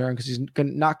always a concern because he's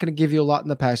not going to give you a lot in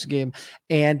the passing game,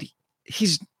 and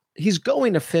he's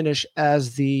going to finish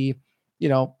as he's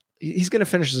going to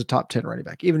finish as a top 10 running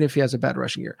back, even if he has a bad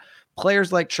rushing year.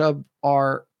 Players like Chubb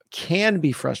can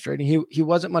be frustrating. He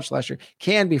wasn't much last year.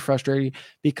 Can be frustrating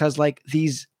because like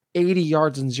these 80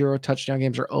 yards and 0 touchdown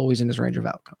games are always in his range of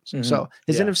outcomes. Mm-hmm. So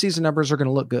his end of season numbers are going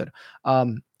to look good.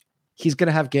 He's going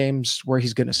to have games where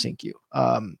he's going to sink you.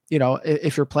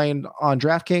 If you're playing on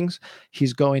DraftKings,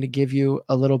 he's going to give you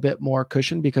a little bit more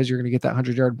cushion because you're going to get that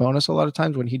 100-yard bonus a lot of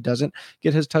times when he doesn't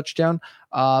get his touchdown.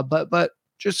 But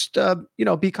just,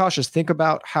 be cautious. Think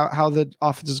about how the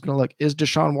offense is going to look. Is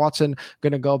Deshaun Watson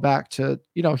going to go back to,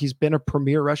 he's been a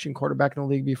premier rushing quarterback in the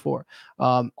league before.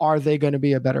 Are they going to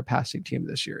be a better passing team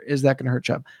this year? Is that going to hurt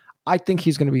Chubb? I think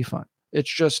he's going to be fine.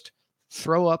 It's just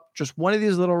throw up just one of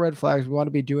these little red flags. We want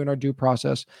to be doing our due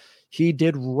process. He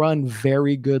did run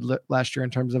very good last year in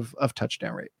terms of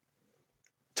touchdown rate.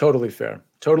 Totally fair.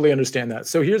 Totally understand that.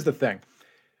 So here's the thing.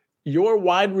 Your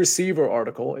wide receiver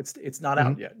article, it's not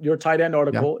out yet. Your tight end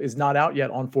article is not out yet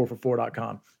on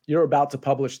 4for4.com. You're about to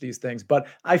publish these things. But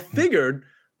I figured,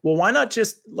 well, why not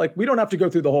just we don't have to go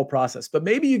through the whole process, but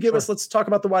maybe you give us, let's talk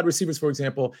about the wide receivers, for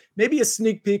example, maybe a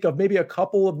sneak peek of maybe a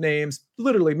couple of names,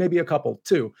 literally maybe a couple,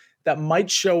 2, that might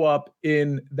show up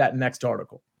in that next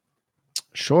article.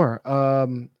 Sure.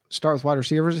 Start with wide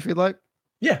receivers if you'd like.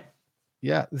 Yeah.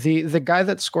 Yeah, the guy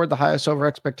that scored the highest over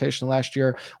expectation last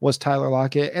year was Tyler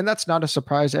Lockett, and that's not a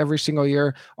surprise. Every single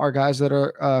year, our guys that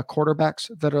are quarterbacks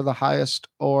that are the highest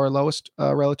or lowest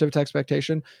relative to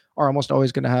expectation are almost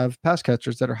always going to have pass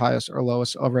catchers that are highest or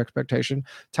lowest over expectation.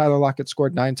 Tyler Lockett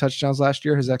scored 9 touchdowns last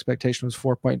year. His expectation was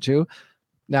 4.2.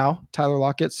 Now, Tyler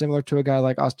Lockett, similar to a guy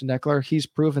like Austin Eckler, he's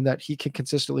proven that he can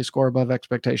consistently score above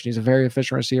expectation. He's a very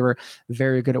efficient receiver,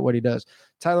 very good at what he does.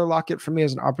 Tyler Lockett, for me,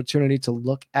 is an opportunity to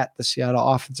look at the Seattle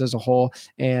offense as a whole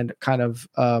and kind of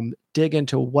dig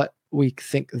into what we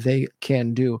think they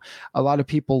can do. A lot of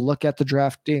people look at the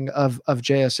drafting of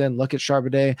JSN, look at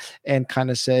Charbonnet, and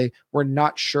kind of say, we're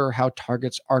not sure how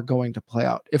targets are going to play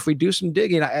out. If we do some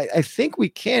digging, I think we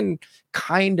can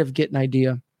kind of get an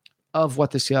idea of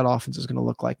what the Seattle offense is going to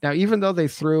look like. Now, even though they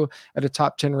threw at a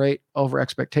top 10 rate over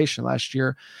expectation last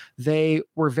year, they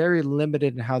were very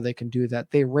limited in how they can do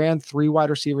that. They ran 3 wide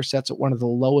receiver sets at one of the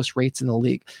lowest rates in the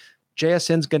league.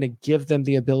 JSN's going to give them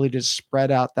the ability to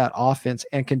spread out that offense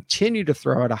and continue to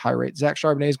throw at a high rate. Zach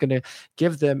Charbonnet is going to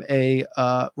give them a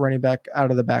running back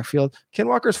out of the backfield. Ken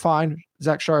Walker's fine.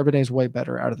 Zach Charbonnet is way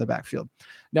better out of the backfield.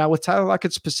 Now, with Tyler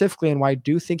Lockett specifically, and why I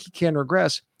do think he can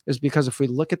regress, is because if we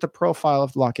look at the profile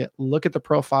of Lockett, look at the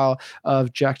profile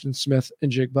of Jackson Smith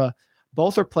and Jigba,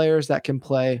 both are players that can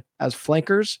play as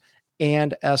flankers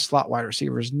and as slot wide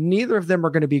receivers. Neither of them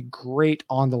are going to be great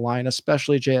on the line,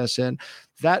 especially JSN.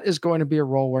 That is going to be a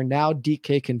role where now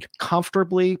DK can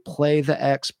comfortably play the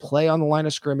X, play on the line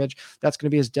of scrimmage. That's going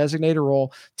to be his designated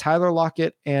role. Tyler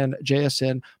Lockett and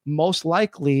JSN most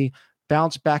likely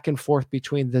bounce back and forth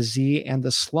between the Z and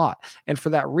the slot. And for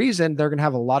that reason, they're going to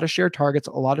have a lot of shared targets,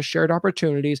 a lot of shared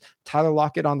opportunities. Tyler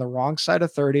Lockett on the wrong side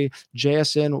of 30,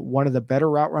 JSN, one of the better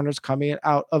route runners coming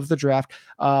out of the draft.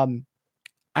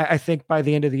 I think by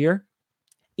the end of the year,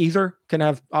 either can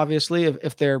have, obviously,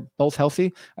 if they're both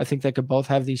healthy, I think they could both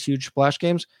have these huge splash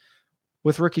games.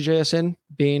 With rookie JSN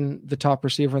being the top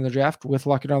receiver in the draft, with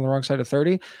Lockett on the wrong side of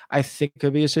 30, I think it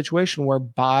could be a situation where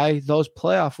by those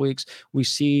playoff weeks, we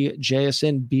see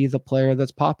JSN be the player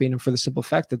that's popping. And for the simple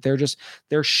fact that they're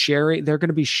going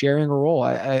to be sharing a role.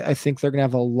 I think they're going to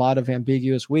have a lot of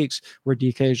ambiguous weeks where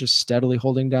DK is just steadily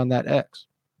holding down that X.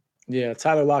 Yeah,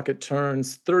 Tyler Lockett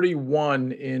turns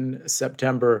 31 in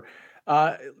September.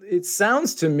 It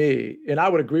sounds to me, and I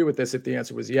would agree with this if the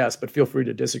answer was yes, but feel free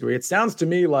to disagree. It sounds to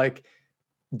me like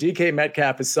DK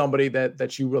Metcalf is somebody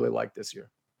that you really like this year.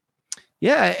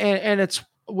 Yeah, and it's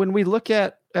when we look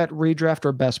at redraft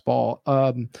or best ball,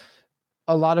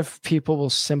 a lot of people will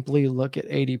simply look at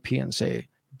ADP and say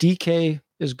DK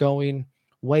is going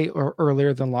way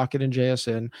earlier than Lockett and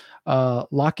JSN.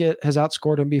 Lockett has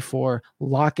outscored him before.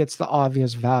 Lockett's the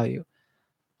obvious value.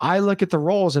 I look at the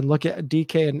roles and look at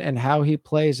DK and how he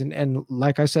plays. And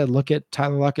like I said, look at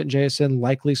Tyler Lockett and JSN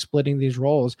likely splitting these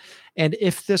roles. And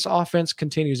if this offense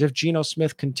continues, if Geno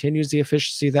Smith continues the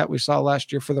efficiency that we saw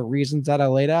last year for the reasons that I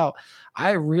laid out,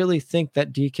 I really think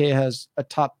that DK has a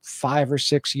top 5 or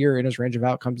 6 year in his range of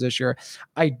outcomes this year.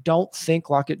 I don't think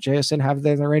Lockett, JSN have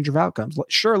them in the range of outcomes.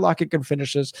 Sure, Lockett can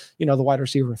finish as, the wide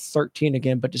receiver 13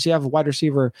 again, but does he have a wide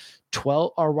receiver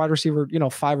 12 or wide receiver,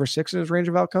 5 or 6 in his range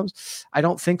of outcomes? I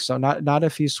don't think so. Not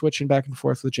if he's switching back and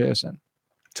forth with JSN.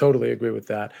 Totally agree with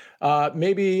that.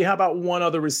 Maybe how about one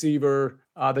other receiver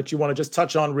that you want to just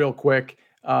touch on real quick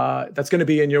that's going to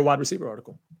be in your wide receiver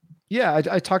article? Yeah,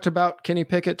 I talked about Kenny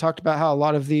Pickett, talked about how a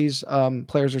lot of these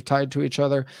players are tied to each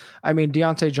other. I mean,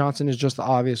 Deontay Johnson is just the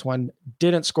obvious one.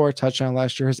 Didn't score a touchdown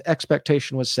last year. His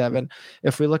expectation was 7.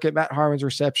 If we look at Matt Harmon's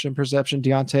reception perception,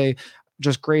 Deontay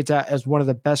just grades out as one of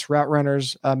the best route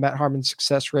runners. Matt Harmon's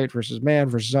success rate versus man,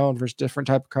 versus zone, versus different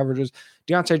type of coverages.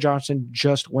 Deontay Johnson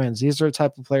just wins. These are the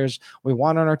type of players we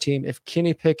want on our team. If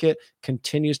Kenny Pickett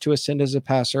continues to ascend as a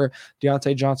passer,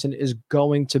 Deontay Johnson is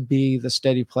going to be the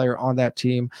steady player on that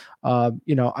team.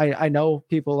 I know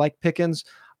people like Pickens.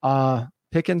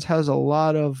 Pickens has a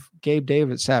lot of Gabe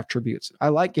Davis attributes. I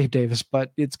like Gabe Davis,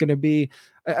 but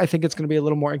I think it's going to be a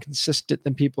little more inconsistent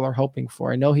than people are hoping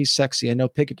for. I know he's sexy. I know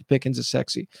Pickens is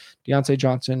sexy. Deontay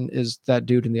Johnson is that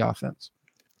dude in the offense.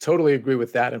 Totally agree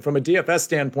with that. And from a DFS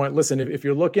standpoint, listen, if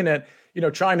you're looking at,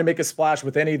 trying to make a splash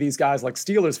with any of these guys like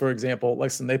Steelers, for example,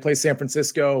 listen, they play San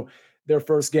Francisco their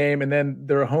first game, and then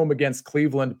they're home against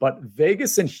Cleveland, but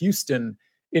Vegas and Houston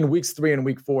in weeks 3 and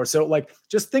week 4. So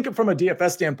just think of from a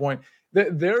DFS standpoint,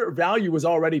 their value was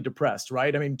already depressed,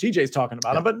 right? I mean, TJ's talking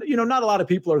about them, but not a lot of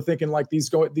people are thinking like these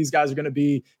guys are going to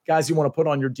be guys you want to put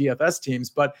on your DFS teams,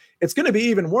 but it's going to be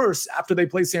even worse after they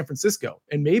play San Francisco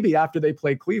and maybe after they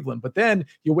play Cleveland. But then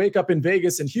you wake up in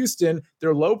Vegas and Houston,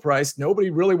 they're low priced. Nobody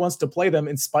really wants to play them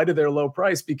in spite of their low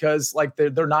price because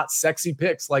they're not sexy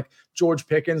picks like George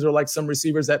Pickens or like some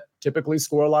receivers that typically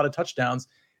score a lot of touchdowns.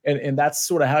 And that's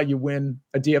sort of how you win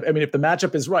a DFS. I mean, if the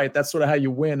matchup is right, that's sort of how you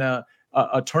win a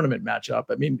tournament matchup.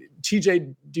 I mean,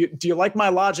 TJ, do you like my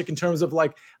logic in terms of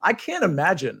I can't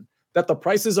imagine that the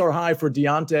prices are high for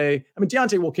Deontay. I mean,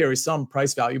 Deontay will carry some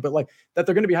price value, but like that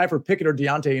they're going to be high for Pickett or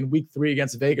Deontay in week 3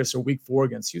 against Vegas or week 4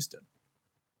 against Houston.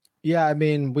 Yeah, I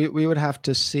mean, we would have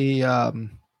to see,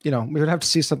 we would have to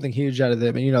see something huge out of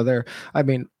them.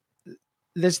 And,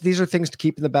 these are things to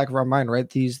keep in the back of our mind, right?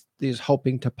 These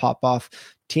hoping to pop off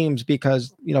teams,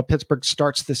 because, Pittsburgh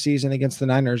starts the season against the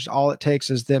Niners. All it takes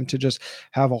is them to just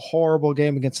have a horrible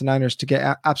game against the Niners to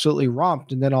get absolutely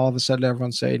romped. And then all of a sudden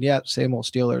everyone's saying, yeah, same old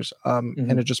Steelers.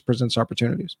 And it just presents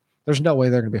opportunities. There's no way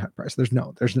they're going to be high priced. There's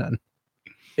none.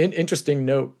 Interesting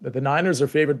note that the Niners are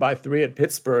favored by 3 at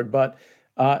Pittsburgh, but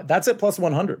that's at plus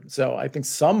 100. So I think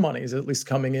some money is at least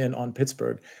coming in on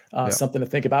Pittsburgh. Something to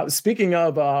think about. Speaking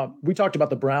of, we talked about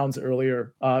the Browns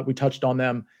earlier. We touched on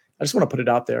them. I just want to put it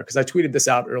out there because I tweeted this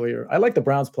out earlier. I like the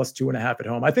Browns plus 2.5 at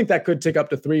home. I think that could tick up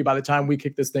to 3 by the time we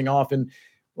kick this thing off in,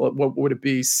 what would it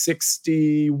be,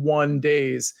 61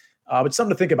 days. But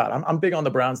something to think about. I'm big on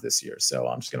the Browns this year. So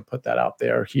I'm just going to put that out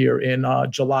there here in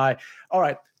July. All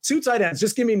right. 2 tight ends.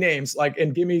 Just give me names,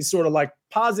 and give me sort of like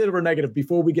positive or negative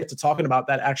before we get to talking about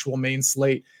that actual main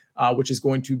slate, which is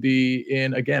going to be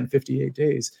in, again, 58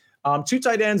 days. 2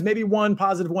 tight ends, maybe 1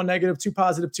 positive, 1 negative, 2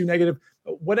 positive, 2 negative,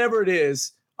 whatever it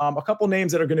is. A couple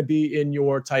names that are going to be in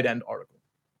your tight end article.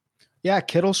 Yeah,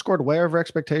 Kittle scored way over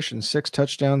expectations. 6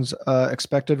 touchdowns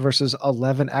expected versus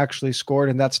 11 actually scored,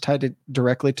 and that's tied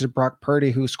directly to Brock Purdy,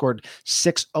 who scored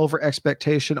 6 over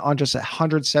expectation on just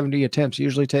 170 attempts. It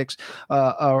usually takes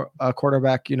a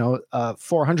quarterback,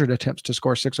 400 attempts to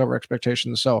score 6 over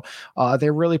expectations. So they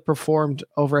really performed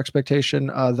over expectation.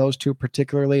 Those 2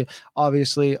 particularly.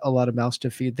 Obviously, a lot of mouths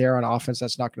to feed there on offense.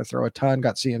 That's not going to throw a ton.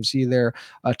 Got CMC there,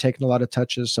 taking a lot of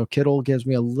touches. So Kittle gives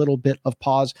me a little bit of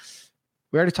pause.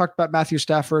 We already talked about Matthew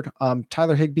Stafford.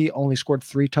 Tyler Higbee only scored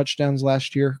 3 touchdowns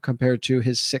last year compared to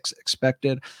his 6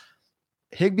 expected.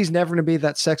 Higbee's never going to be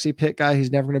that sexy pick guy. He's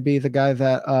never going to be the guy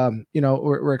that,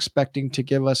 we're expecting to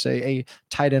give us a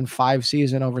tight end 5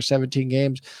 season over 17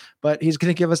 games, but he's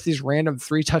going to give us these random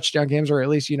 3 touchdown games, or at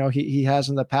least, he has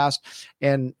in the past.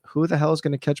 And who the hell is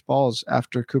going to catch balls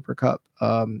after Cooper Kupp?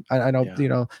 I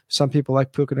know, some people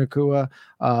like Puka Nacua.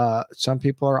 Some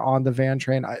people are on the Van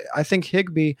train. I think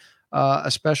Higbee,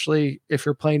 especially if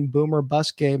you're playing boomer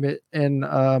bust game and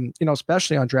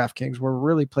especially on DraftKings, where we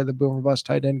really play the boomer bust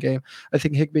tight end game. I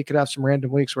think Higbee could have some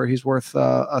random weeks where he's worth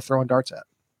throwing darts at.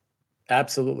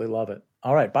 Absolutely love it.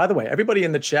 All right. By the way, everybody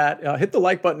in the chat, hit the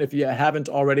like button if you haven't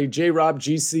already. J-Rob,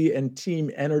 GC, and Team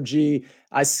Energy.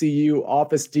 I see you,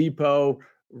 Office Depot.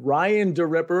 Ryan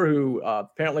DeRipper, who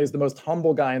apparently is the most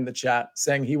humble guy in the chat,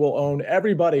 saying he will own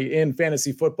everybody in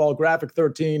fantasy football. Graphic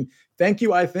 13. Thank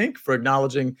you, I think, for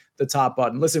acknowledging the top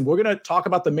button. Listen, we're going to talk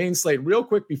about the main slate real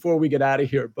quick before we get out of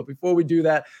here. But before we do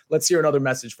that, let's hear another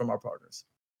message from our partners.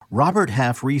 Robert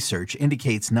Half research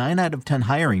indicates 9 out of 10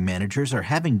 hiring managers are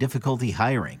having difficulty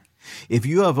hiring. If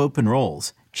you have open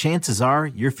roles, chances are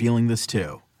you're feeling this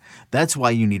too. That's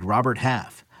why you need Robert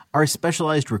Half. Our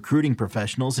specialized recruiting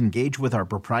professionals engage with our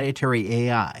proprietary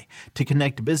AI to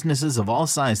connect businesses of all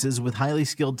sizes with highly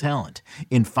skilled talent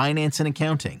in finance and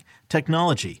accounting,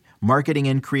 technology, marketing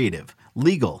and creative,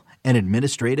 legal, and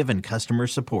administrative and customer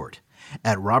support.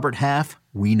 At Robert Half,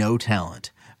 we know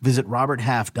talent. Visit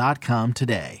roberthalf.com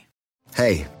today.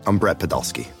 Hey, I'm Brett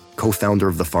Podolsky, co-founder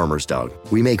of The Farmer's Dog.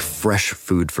 We make fresh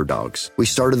food for dogs. We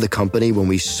started the company when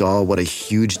we saw what a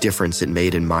huge difference it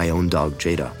made in my own dog,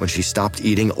 Jada, when she stopped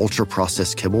eating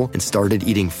ultra-processed kibble and started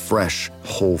eating fresh,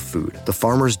 whole food. The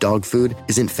Farmer's Dog food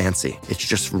isn't fancy. It's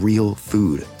just real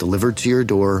food delivered to your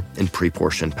door in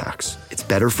pre-portioned packs. It's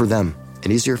better for them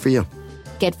and easier for you.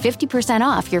 Get 50%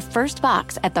 off your first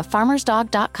box at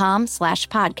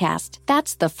thefarmersdog.com/podcast.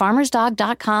 That's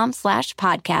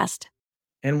thefarmersdog.com/podcast.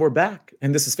 And we're back.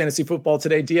 And this is Fantasy Football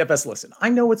Today, DFS. Listen, I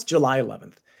know it's July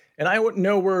 11th, and I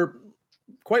know we're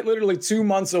quite literally 2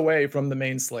 months away from the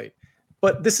main slate.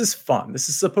 But this is fun. This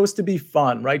is supposed to be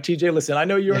fun, right, TJ? Listen, I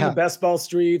know you're in the best ball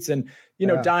streets and,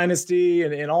 Dynasty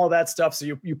and all that stuff. So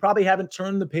you probably haven't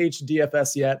turned the page to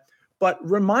DFS yet. But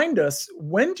remind us,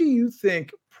 when do you think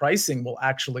pricing will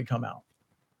actually come out?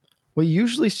 We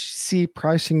usually see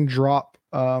pricing drop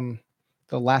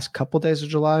the last couple days of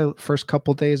July, first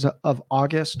couple days of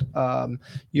August.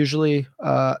 Usually,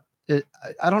 I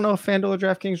don't know if FanDuel or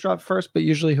DraftKings drop first, but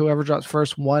usually whoever drops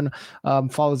first, one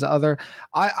follows the other.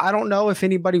 I don't know if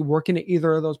anybody working at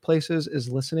either of those places is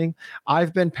listening.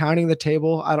 I've been pounding the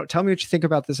table. Tell me what you think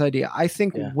about this idea. I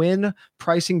think when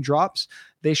pricing drops,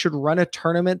 they should run a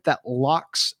tournament that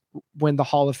locks when the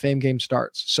Hall of Fame game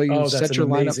starts. So you set your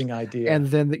lineup, idea. and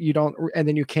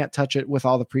then you can't touch it with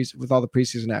all the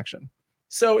preseason action.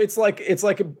 So it's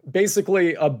like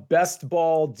basically a best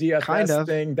ball DFS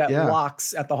thing that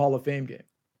locks at the Hall of Fame game.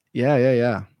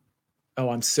 Yeah. Oh,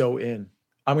 I'm so in.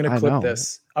 I'm going to clip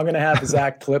this. I'm going to have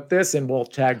Zach clip this and we'll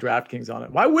tag DraftKings on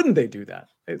it. Why wouldn't they do that?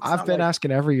 I've been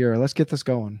asking every year. Let's get this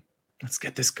going. Let's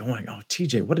get this going. Oh,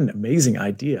 TJ, what an amazing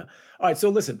idea. All right. So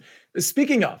listen,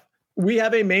 speaking of, we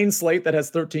have a main slate that has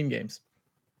 13 games,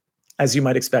 as you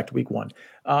might expect, week 1.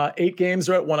 8 games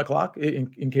are at 1 o'clock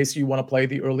in case you want to play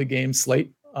the early game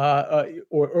slate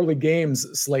or early games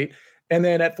slate. And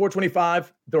then at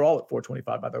 4:25, they're all at 4:25,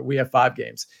 by the way. We have 5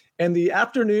 games. And the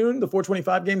afternoon, the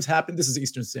 4:25 games happen. This is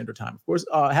Eastern Standard Time, of course,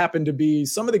 happen to be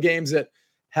some of the games that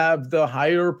have the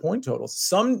higher point totals.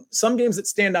 Some games that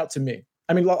stand out to me.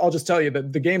 I mean, I'll just tell you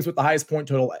that the games with the highest point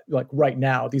total, like right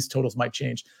now, these totals might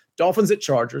change. Dolphins at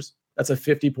Chargers. That's a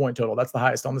 50-point total. That's the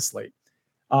highest on the slate.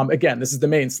 Again, this is the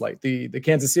main slate. The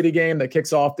Kansas City game that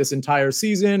kicks off this entire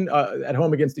season at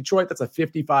home against Detroit. That's a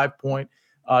 55-point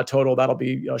total. That'll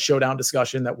be a showdown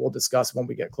discussion that we'll discuss when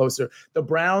we get closer. The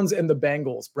Browns and the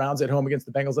Bengals. Browns at home against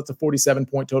the Bengals. That's a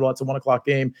 47-point total. That's a 1 o'clock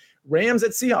game. Rams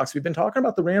at Seahawks. We've been talking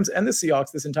about the Rams and the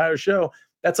Seahawks this entire show.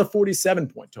 That's a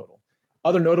 47-point total.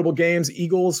 Other notable games,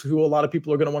 Eagles, who a lot of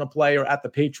people are going to want to play, are at the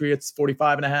Patriots,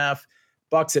 45.5.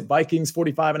 Bucks at Vikings,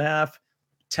 45.5.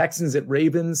 Texans at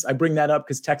Ravens. I bring that up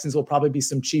because Texans will probably be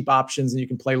some cheap options and you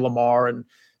can play Lamar and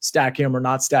stack him or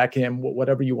not stack him,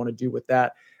 whatever you want to do with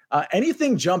that.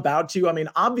 Anything jump out to you? I mean,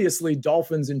 obviously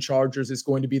Dolphins and Chargers is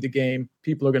going to be the game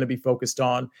people are going to be focused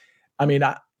on. I mean,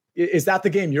 is that the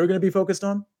game you're going to be focused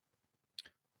on?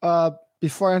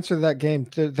 Before I answer that game,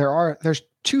 there's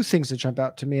 2 things that jump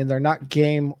out to me, and they're not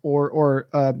game or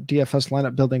DFS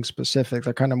lineup building specific.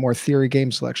 They're kind of more theory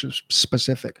game selection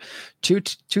specific. Two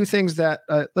things that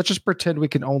let's just pretend we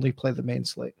can only play the main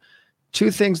slate. 2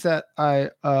 things that I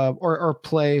or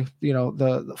play,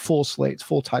 the full slates,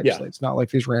 full type slates, not like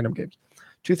these random games.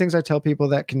 2 things I tell people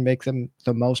that can make them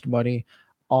the most money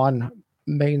on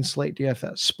main slate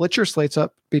DFS. Split your slates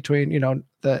up between,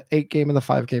 the 8 game and the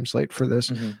 5 game slate for this.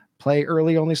 Mm-hmm. Play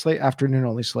early only slate, afternoon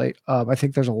only slate. I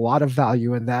think there's a lot of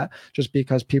value in that just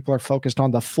because people are focused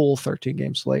on the full 13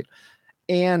 game slate,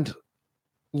 and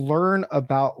learn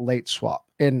about late swap.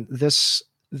 And this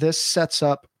sets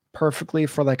up perfectly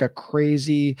for like a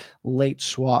crazy late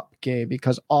swap game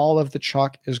because all of the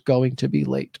chalk is going to be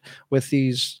late with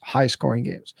these high scoring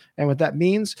games. And what that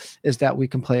means is that we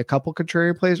can play a couple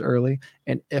contrarian plays early.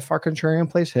 And if our contrarian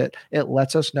plays hit, it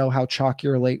lets us know how chalky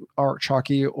or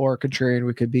contrarian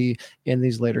we could be in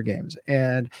these later games.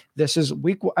 And this is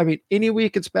any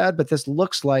week it's bad, but this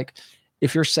looks like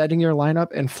if you're setting your lineup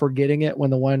and forgetting it when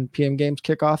the 1 p.m. games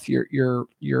kick off, you're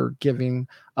giving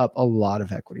up a lot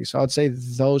of equity. So I'd say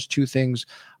those 2 things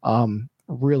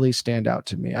really stand out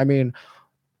to me. I mean,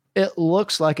 it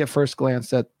looks like at first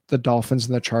glance that the Dolphins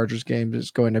and the Chargers game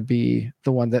is going to be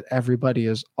the one that everybody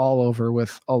is all over,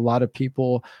 with a lot of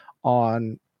people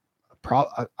on.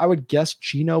 I would guess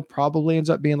Geno probably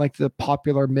ends up being like the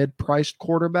popular mid-priced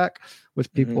quarterback,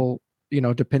 with people,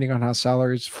 depending on how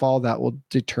salaries fall, that will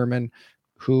determine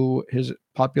who his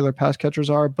popular pass catchers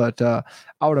are. But I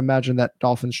would imagine that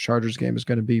Dolphins Chargers game is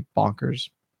going to be bonkers.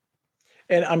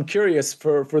 And I'm curious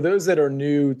for those that are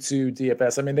new to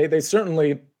DFS. I mean, they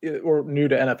certainly, or new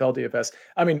to NFL DFS.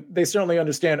 I mean, they certainly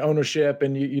understand ownership,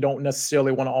 and you don't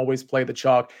necessarily want to always play the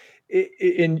chalk.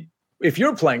 If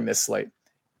you're playing this slate,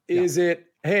 is it,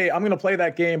 hey, I'm going to play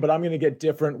that game, but I'm going to get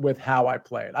different with how I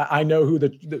play it. I know who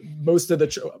most of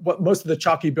the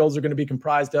chalky builds are going to be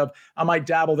comprised of. I might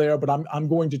dabble there, but I'm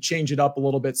going to change it up a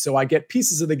little bit so I get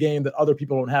pieces of the game that other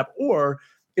people don't have. Or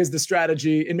is the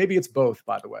strategy, and maybe it's both,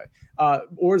 by the way,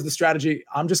 or is the strategy,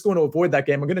 I'm just going to avoid that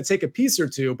game. I'm going to take a piece or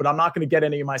 2, but I'm not going to get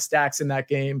any of my stacks in that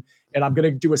game, and I'm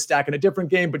going to do a stack in a different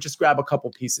game, but just grab a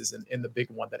couple pieces in the big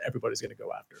one that everybody's going to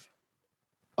go after.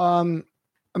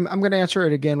 I'm going to answer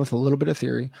it again with a little bit of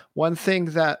theory. One thing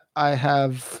that I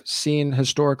have seen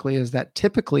historically is that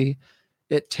typically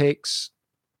it takes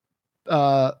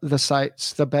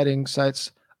the betting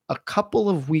sites, a couple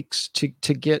of weeks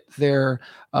to get their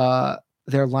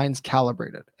lines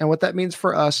calibrated. And what that means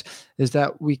for us is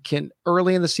that we can,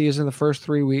 early in the season, the first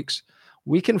 3 weeks,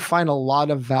 we can find a lot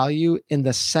of value in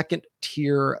the second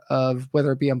tier of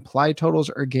whether it be implied totals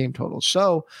or game totals.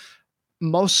 So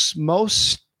most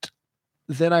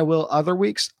than I will other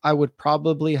weeks, I would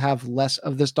probably have less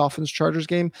of this Dolphins Chargers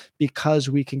game because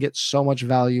we can get so much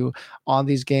value on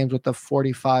these games with the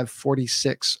 45,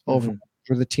 46 over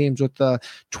for the teams with the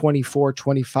 24,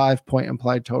 25 point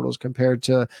implied totals compared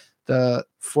to the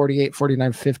 48,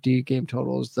 49, 50 game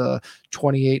totals, the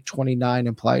 28, 29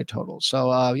 implied totals. So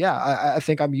I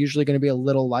think I'm usually going to be a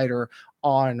little lighter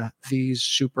on these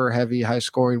super heavy, high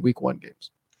scoring week one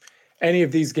games. Any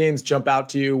of these games jump out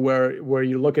to you where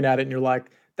you're looking at it and you're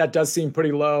like, that does seem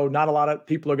pretty low. Not a lot of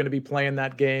people are going to be playing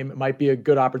that game. It might be a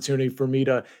good opportunity for me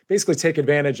to basically take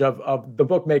advantage of the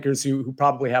bookmakers who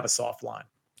probably have a soft line.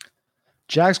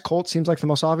 Jags Colts seems like the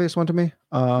most obvious one to me.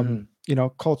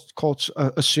 Colts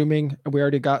assuming we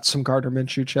already got some Gardner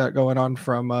Minshew chat going on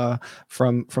from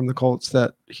the Colts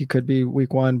that he could be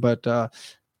week one, but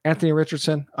Anthony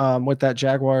Richardson with that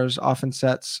Jaguars offense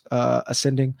sets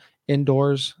ascending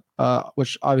indoors,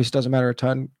 which obviously doesn't matter a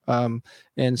ton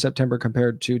in September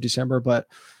compared to December, but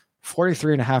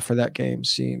 43.5 for that game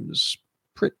seems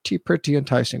pretty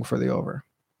enticing for the over.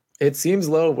 It seems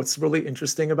low. What's really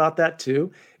interesting about that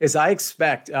too is I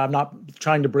expect, I'm not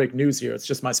trying to break news here, it's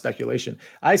just my speculation.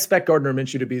 I expect Gardner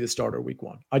Minshew to be the starter week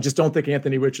one. I just don't think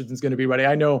Anthony Richardson's going to be ready.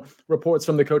 I know reports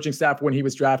from the coaching staff when he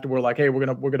was drafted were like, hey, we're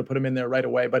going to put him in there right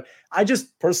away. But I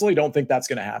just personally don't think that's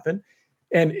going to happen.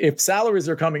 And if salaries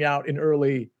are coming out in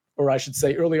early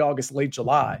August, late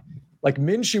July, like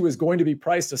Minshew is going to be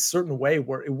priced a certain way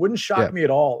where it wouldn't shock me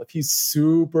at all if he's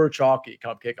super chalky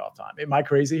come kickoff time. Am I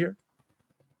crazy here?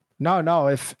 No.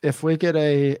 If we get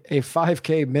a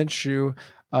 5K Minshew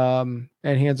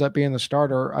and he ends up being the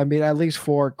starter, I mean, at least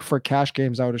for cash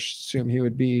games, I would assume he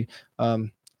would be a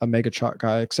mega chalk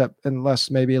guy, except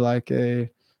unless maybe like a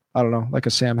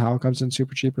Sam Howell comes in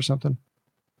super cheap or something.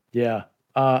 Yeah.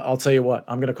 I'll tell you what,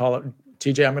 I'm going to call it,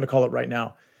 TJ, I'm going to call it right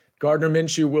now. Gardner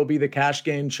Minshew will be the cash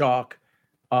game chalk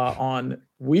on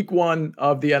week one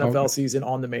of the NFL season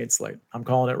on the main slate. I'm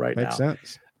calling it right now. Makes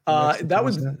sense.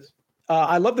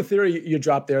 I love the theory you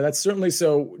dropped there. That's certainly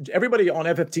so. Everybody on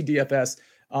FFT DFS,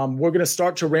 we're going to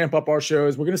start to ramp up our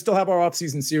shows. We're going to still have our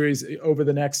offseason series over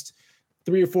the next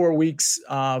 3 or 4 weeks,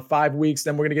 5 weeks.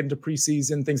 Then we're going to get into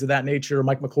preseason, things of that nature.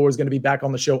 Mike McClure is going to be back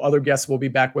on the show. Other guests will be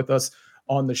back with us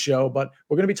on the show. But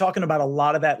we're going to be talking about a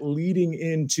lot of that leading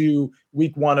into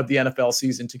week one of the NFL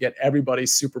season to get everybody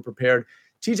super prepared.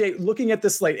 TJ, looking at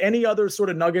this slate, any other sort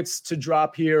of nuggets to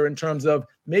drop here in terms of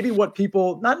maybe what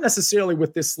people, not necessarily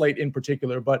with this slate in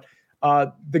particular, but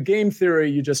the game theory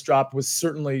you just dropped was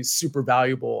certainly super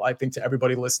valuable, I think, to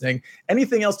everybody listening.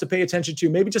 Anything else to pay attention to,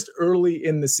 maybe just early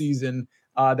in the season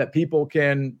that people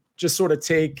can just sort of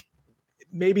take?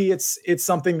 Maybe it's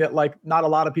something that like not a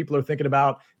lot of people are thinking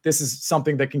about. This is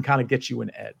something that can kind of get you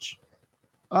an edge.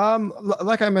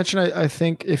 Like I mentioned, I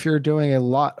think if you're doing a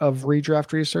lot of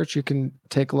redraft research, you can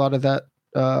take a lot of that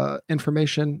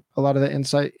information, a lot of the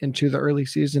insight into the early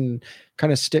season,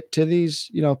 kind of stick to these,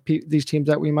 these teams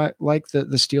that we might like, the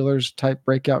Steelers type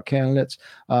breakout candidates.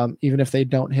 Even if they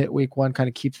don't hit week one, kind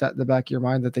of keep that in the back of your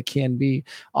mind that they can be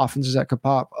offenses that could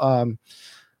pop.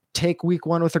 Take week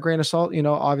one with a grain of salt.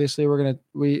 Obviously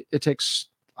it takes,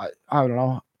 I don't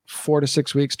know, 4 to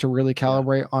 6 weeks to really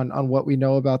calibrate on what we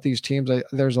know about these teams.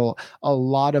 There's a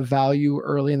lot of value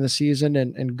early in the season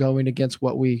and going against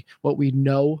what we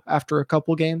know after a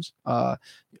couple games.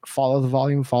 Follow the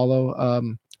volume,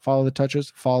 follow the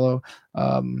touches, follow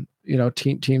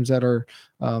teams that are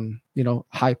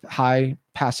high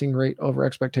passing rate over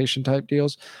expectation type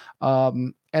deals.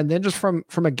 And then just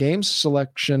from a game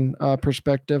selection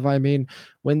perspective, I mean,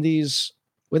 when these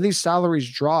salaries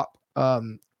drop,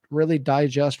 really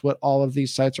digest what all of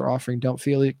these sites are offering. Don't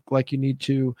feel like you need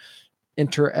to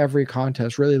enter every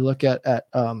contest. Really look at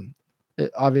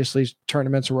obviously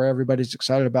tournaments where everybody's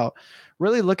excited about.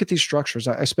 Really look at these structures.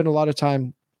 I spend a lot of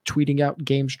time tweeting out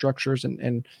game structures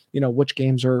and which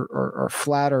games are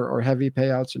flat or heavy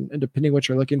payouts and depending what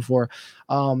you're looking for.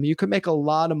 You can make a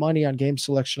lot of money on game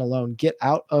selection alone. Get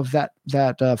out of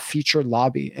that featured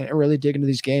lobby and really dig into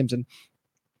these games, and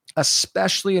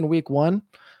especially in week one.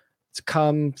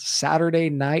 Come Saturday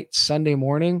night, Sunday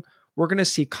morning, we're going to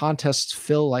see contests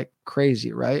fill like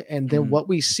crazy, right? And then what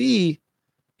we see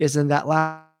is in that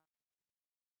last,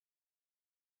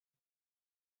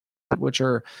 which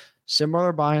are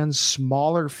similar buy-ins,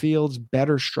 smaller fields,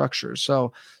 better structures.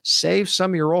 So save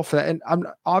some of your roll for that. And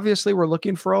obviously we're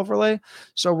looking for overlay.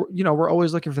 So, we're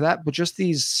always looking for that, but just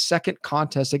these second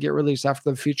contests that get released after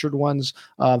the featured ones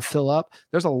fill up,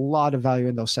 there's a lot of value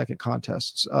in those second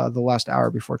contests the last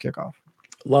hour before kickoff.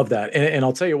 Love that. And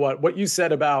I'll tell you what you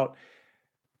said about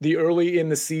the early in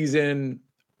the season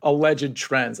alleged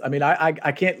trends. I mean,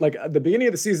 I can't, like, the beginning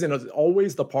of the season is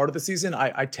always the part of the season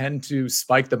I tend to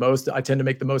spike the most. I tend to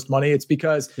make the most money. It's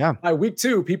because by week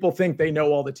 2, people think they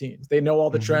know all the teams. They know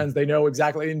all the trends. They know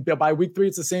exactly. And by week 3,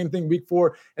 it's the same thing, week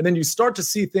 4. And then you start to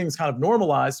see things kind of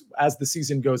normalize as the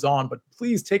season goes on. But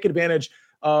please take advantage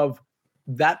of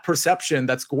that perception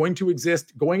that's going to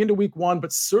exist going into week 1,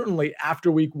 but certainly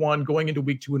after week 1, going into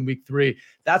week 2 and week 3.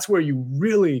 That's where you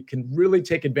can really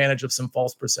take advantage of some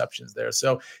false perceptions there.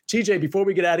 So TJ, before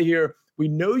we get out of here, we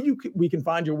know we can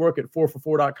find your work at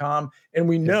 4for4.com, and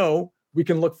we know we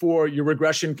can look for your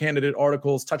regression candidate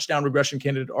articles, touchdown regression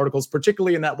candidate articles,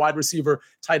 particularly in that wide receiver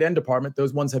tight end department.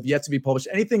 Those ones have yet to be published.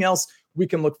 Anything else we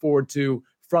can look forward to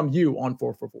from you on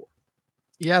 4for4?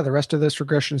 Yeah, the rest of this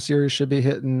regression series should be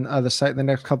hitting the site in the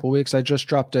next couple of weeks. I just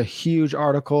dropped a huge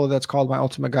article that's called My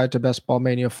Ultimate Guide to Best Ball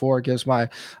Mania 4. It gives my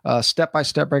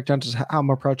step-by-step breakdown to how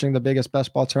I'm approaching the biggest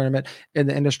best ball tournament in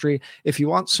the industry. If you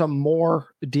want some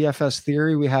more DFS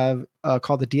theory, we have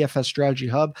called the DFS Strategy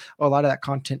Hub. A lot of that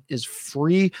content is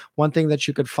free. One thing that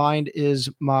you could find is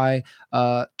my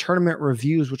tournament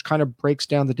reviews, which kind of breaks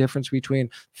down the difference between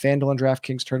FanDuel and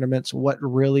DraftKings tournaments, what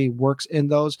really works in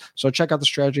those. So check out the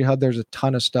Strategy Hub. There's a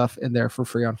ton of stuff in there for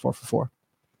free on 4for4.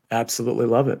 Absolutely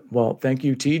love it. Well, thank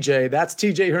you, TJ. That's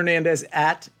TJ Hernandez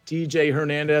at TJ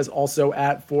Hernandez, also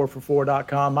at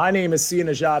 4for4.com. My name is Sia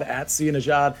Nejad at Sia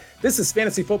Nejad. This is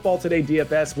Fantasy Football Today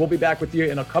DFS. We'll be back with you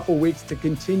in a couple weeks to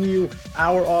continue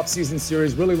our offseason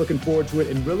series. Really looking forward to it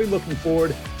and really looking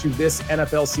forward to this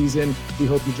NFL season. We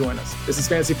hope you join us. This is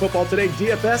Fantasy Football Today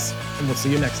DFS, and we'll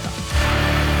see you next time.